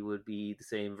that he would be the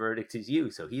same verdict as you,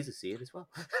 so he's a see it as well.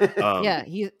 Yeah,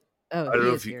 Um, I don't he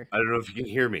know is if you, here. I don't know if you can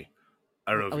hear me.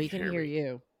 I don't know if Oh, you he can can hear hear me.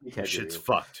 you. We My can't hear shit's you.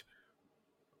 fucked.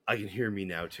 I can hear me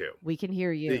now too. We can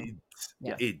hear you. It's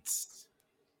Yeah.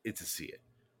 it's a see it.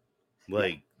 Yeah.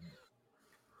 Like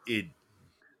it.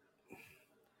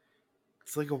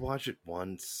 It's like a watch it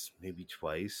once, maybe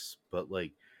twice, but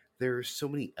like there are so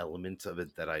many elements of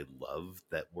it that I love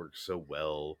that work so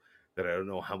well that I don't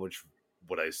know how much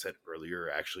what I said earlier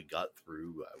actually got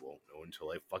through. I won't know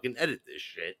until I fucking edit this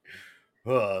shit.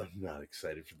 Not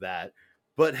excited for that.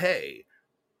 But hey,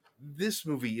 this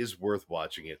movie is worth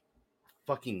watching it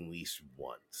fucking least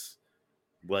once.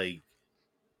 Like,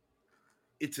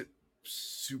 it's a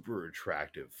super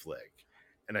attractive flick.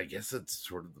 And I guess that's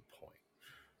sort of the point.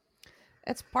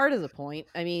 That's part of the point.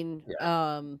 I mean, Yeah.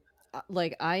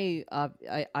 like I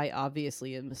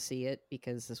obviously am a see it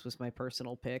because this was my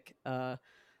personal pick. It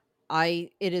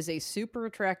is a super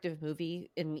attractive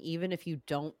movie, and even if you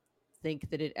don't think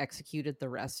that it executed the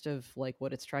rest of like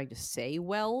what it's trying to say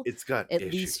well, It's got at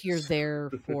least you're issues.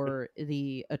 there for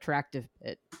the attractive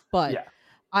bit. But Yeah.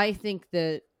 I think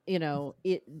that, you know,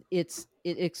 it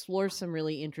explores some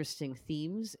really interesting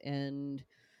themes and,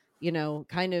 you know,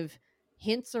 kind of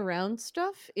hints around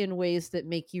stuff in ways that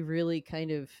make you really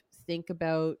kind of think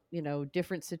about, you know,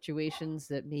 different situations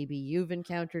that maybe you've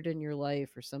encountered in your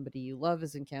life or somebody you love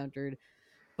has encountered,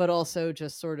 but also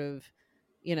just sort of,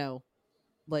 you know,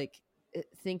 like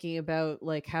thinking about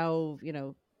like how, you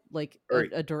know, like All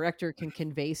right, a director can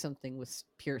convey something with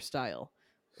pure style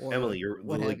Emily, or you're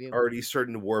what have like you. already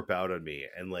starting to warp out on me,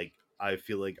 and like I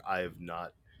feel like I have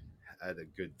not had a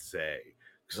good say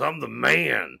because I'm the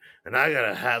man, and I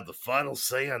gotta have the final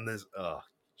say on this. Oh,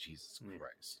 Jesus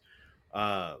Christ!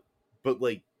 Uh, but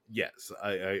like, yes,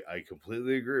 I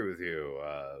completely agree with you.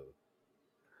 I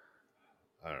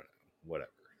don't know, whatever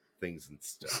things and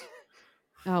stuff.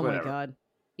 Oh my Whatever. god.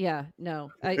 Yeah,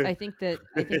 no. I think that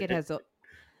I think it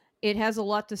has a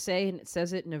lot to say, and it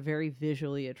says it in a very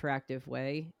visually attractive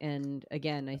way. And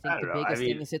again, I I think the don't know. I biggest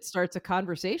thing mean, is it starts a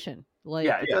conversation.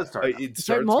 yeah, Like it Yeah, does start enough. it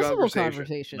start starts multiple conversation.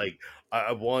 conversation. Like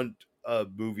I want a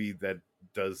movie that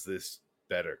does this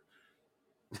better.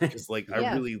 because like I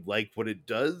Yeah. really like what it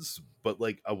does, but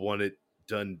like I want it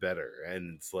done better.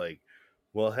 And it's like,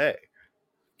 well, hey,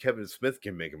 Kevin Smith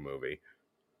can make a movie.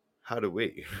 How do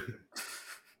we?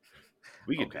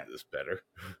 We can Okay. do this better.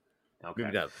 Okay.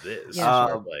 Maybe not this, Yeah,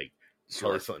 but like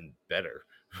probably Sure. something better.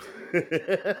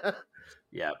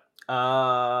 Yeah.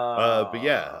 But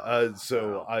yeah,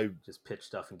 so wow. I just pitch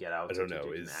stuff and get out. I so don't know,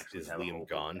 JJ can is actually is have a Liam hope of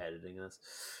gone? editing this.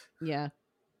 Yeah.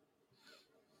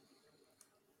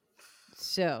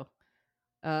 So,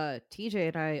 TJ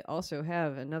and I also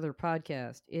have another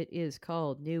podcast. It is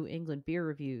called New England Beer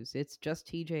Reviews. It's just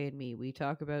TJ and me. We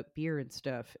talk about beer and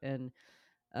stuff, and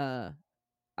I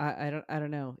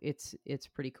don't know. It's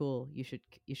pretty cool. You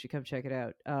should come check it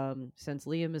out. Since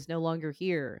Liam is no longer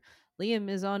here, Liam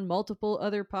is on multiple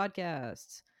other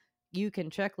podcasts. You can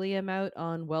check Liam out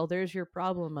on Well There's Your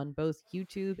Problem on both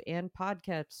YouTube and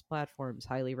podcast platforms.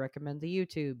 Highly recommend the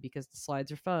YouTube because the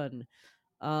slides are fun.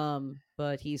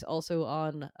 But he's also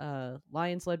on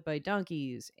Lions Led by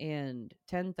Donkeys and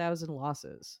 10,000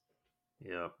 Losses.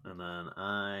 Yep. And then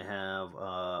I have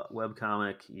a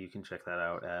webcomic. You can check that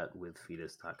out at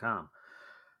withfetus.com.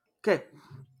 Okay.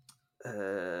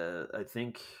 I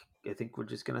think we're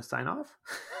just gonna sign off.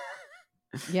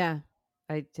 Yeah,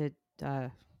 I did.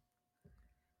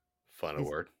 Final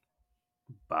word.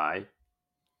 Bye.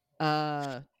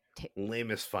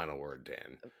 Lamest final word,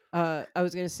 Dan. I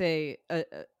was gonna say,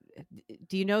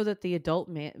 do you know that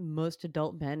most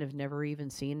adult men have never even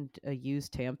seen a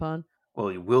used tampon? Well,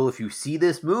 you will if you see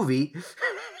this movie.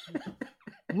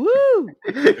 Woo!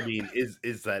 I mean,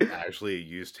 is that actually a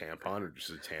used tampon or just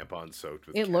a tampon soaked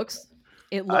with? It ketchup? looks.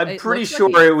 I'm pretty sure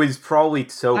it was probably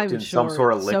soaked I'm in some sure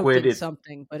sort of it's soaked liquid. in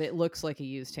something, but it looks like a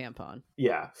used tampon.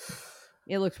 Yeah.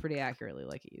 It looks pretty accurately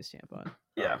like a used tampon.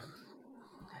 Yeah.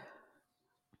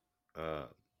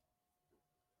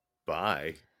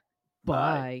 Bye.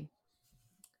 Bye.